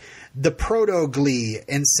 calling it the Proto-Glee,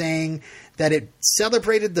 and saying that it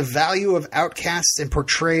celebrated the value of outcasts and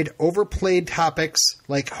portrayed overplayed topics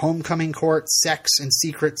like homecoming court, sex, and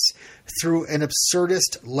secrets through an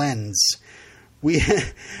absurdist lens. We've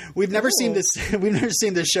never seen this. We've never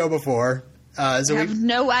seen this show before. So I have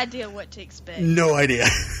no idea what to expect. No idea.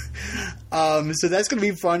 So that's going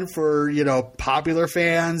to be fun for, Popular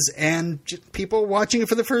fans and people watching it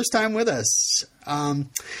for the first time with us.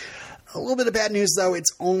 A little bit of bad news, though. It's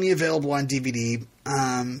only available on DVD.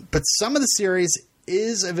 But some of the series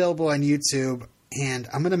is available on YouTube. And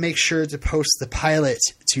I'm going to make sure to post the pilot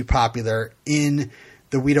to Popular in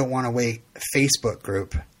the We Don't Want to Wait Facebook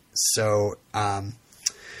group. So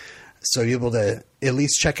you'll be able to at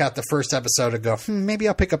least check out the first episode and go, maybe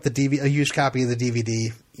I'll pick up a used copy of the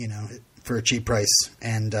DVD, for a cheap price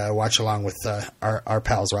and watch along with our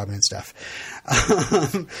pals Robin and Steph.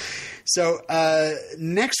 So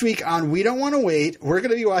next week on We Don't Want to Wait, we're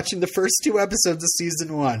going to be watching the first 2 episodes of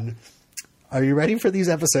season 1. Are you ready for these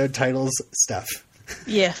episode titles, Steph?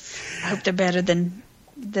 Yes. I hope they're better than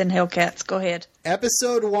Hellcats. Go ahead.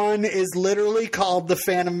 Episode 1 is literally called The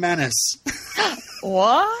Phantom Menace.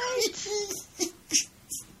 What?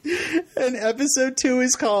 And episode 2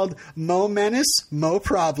 is called Mo Menace, Mo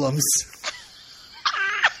Problems.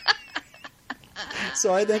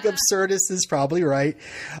 So I think Absurdist is probably right.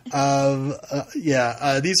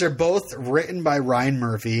 These are both written by Ryan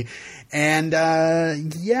Murphy. And our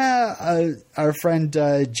friend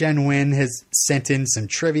Jen Wynn has sent in some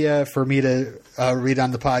trivia for me to read on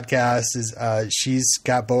the podcast. She's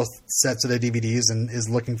got both sets of the DVDs and is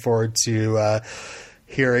looking forward to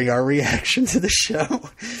hearing our reaction to the show.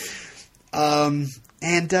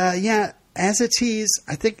 As a tease,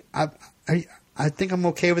 I think I'm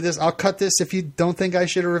okay with this. I'll cut this if you don't think I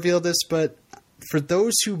should have revealed this, but for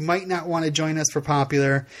those who might not want to join us for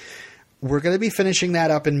Popular, we're going to be finishing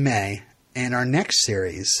that up in May, and our next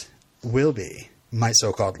series will be My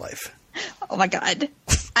So-Called Life. Oh my God.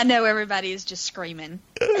 I know everybody is just screaming.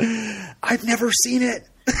 I've never seen it.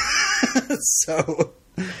 So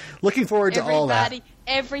looking forward to all that.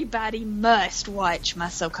 Everybody must watch My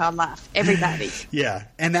So-Called Life. Everybody. Yeah,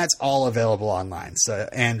 and that's all available online, so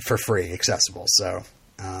and for free, accessible. So,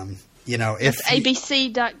 if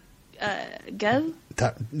ABC.go?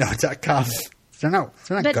 .com. They're not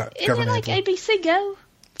but isn't it like ABC Go?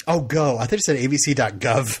 Oh, Go. I thought you said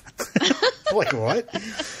abc.gov. Like, what?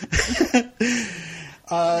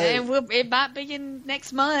 It might be in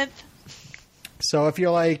next month. So if you're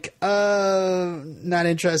like not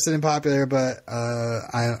interested in Popular, but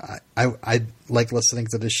I like listening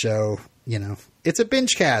to this show, it's a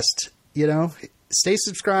binge cast. Stay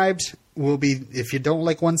subscribed. If you don't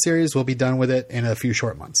like one series, we'll be done with it in a few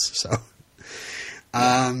short months. So,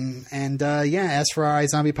 as for our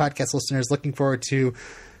iZombie podcast listeners, looking forward to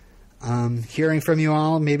hearing from you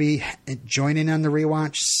all. Maybe join in on the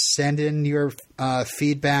rewatch. Send in your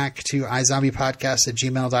feedback to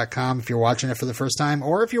izombiepodcast@gmail.com if you're watching it for the first time,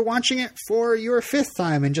 or if you're watching it for your 5th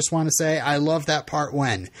time and just want to say, I love that part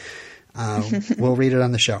when. We'll read it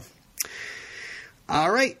on the show.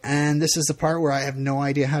 All right. And this is the part where I have no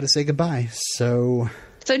idea how to say goodbye. So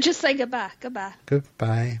just say goodbye. Goodbye.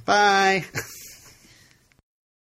 Goodbye. Bye.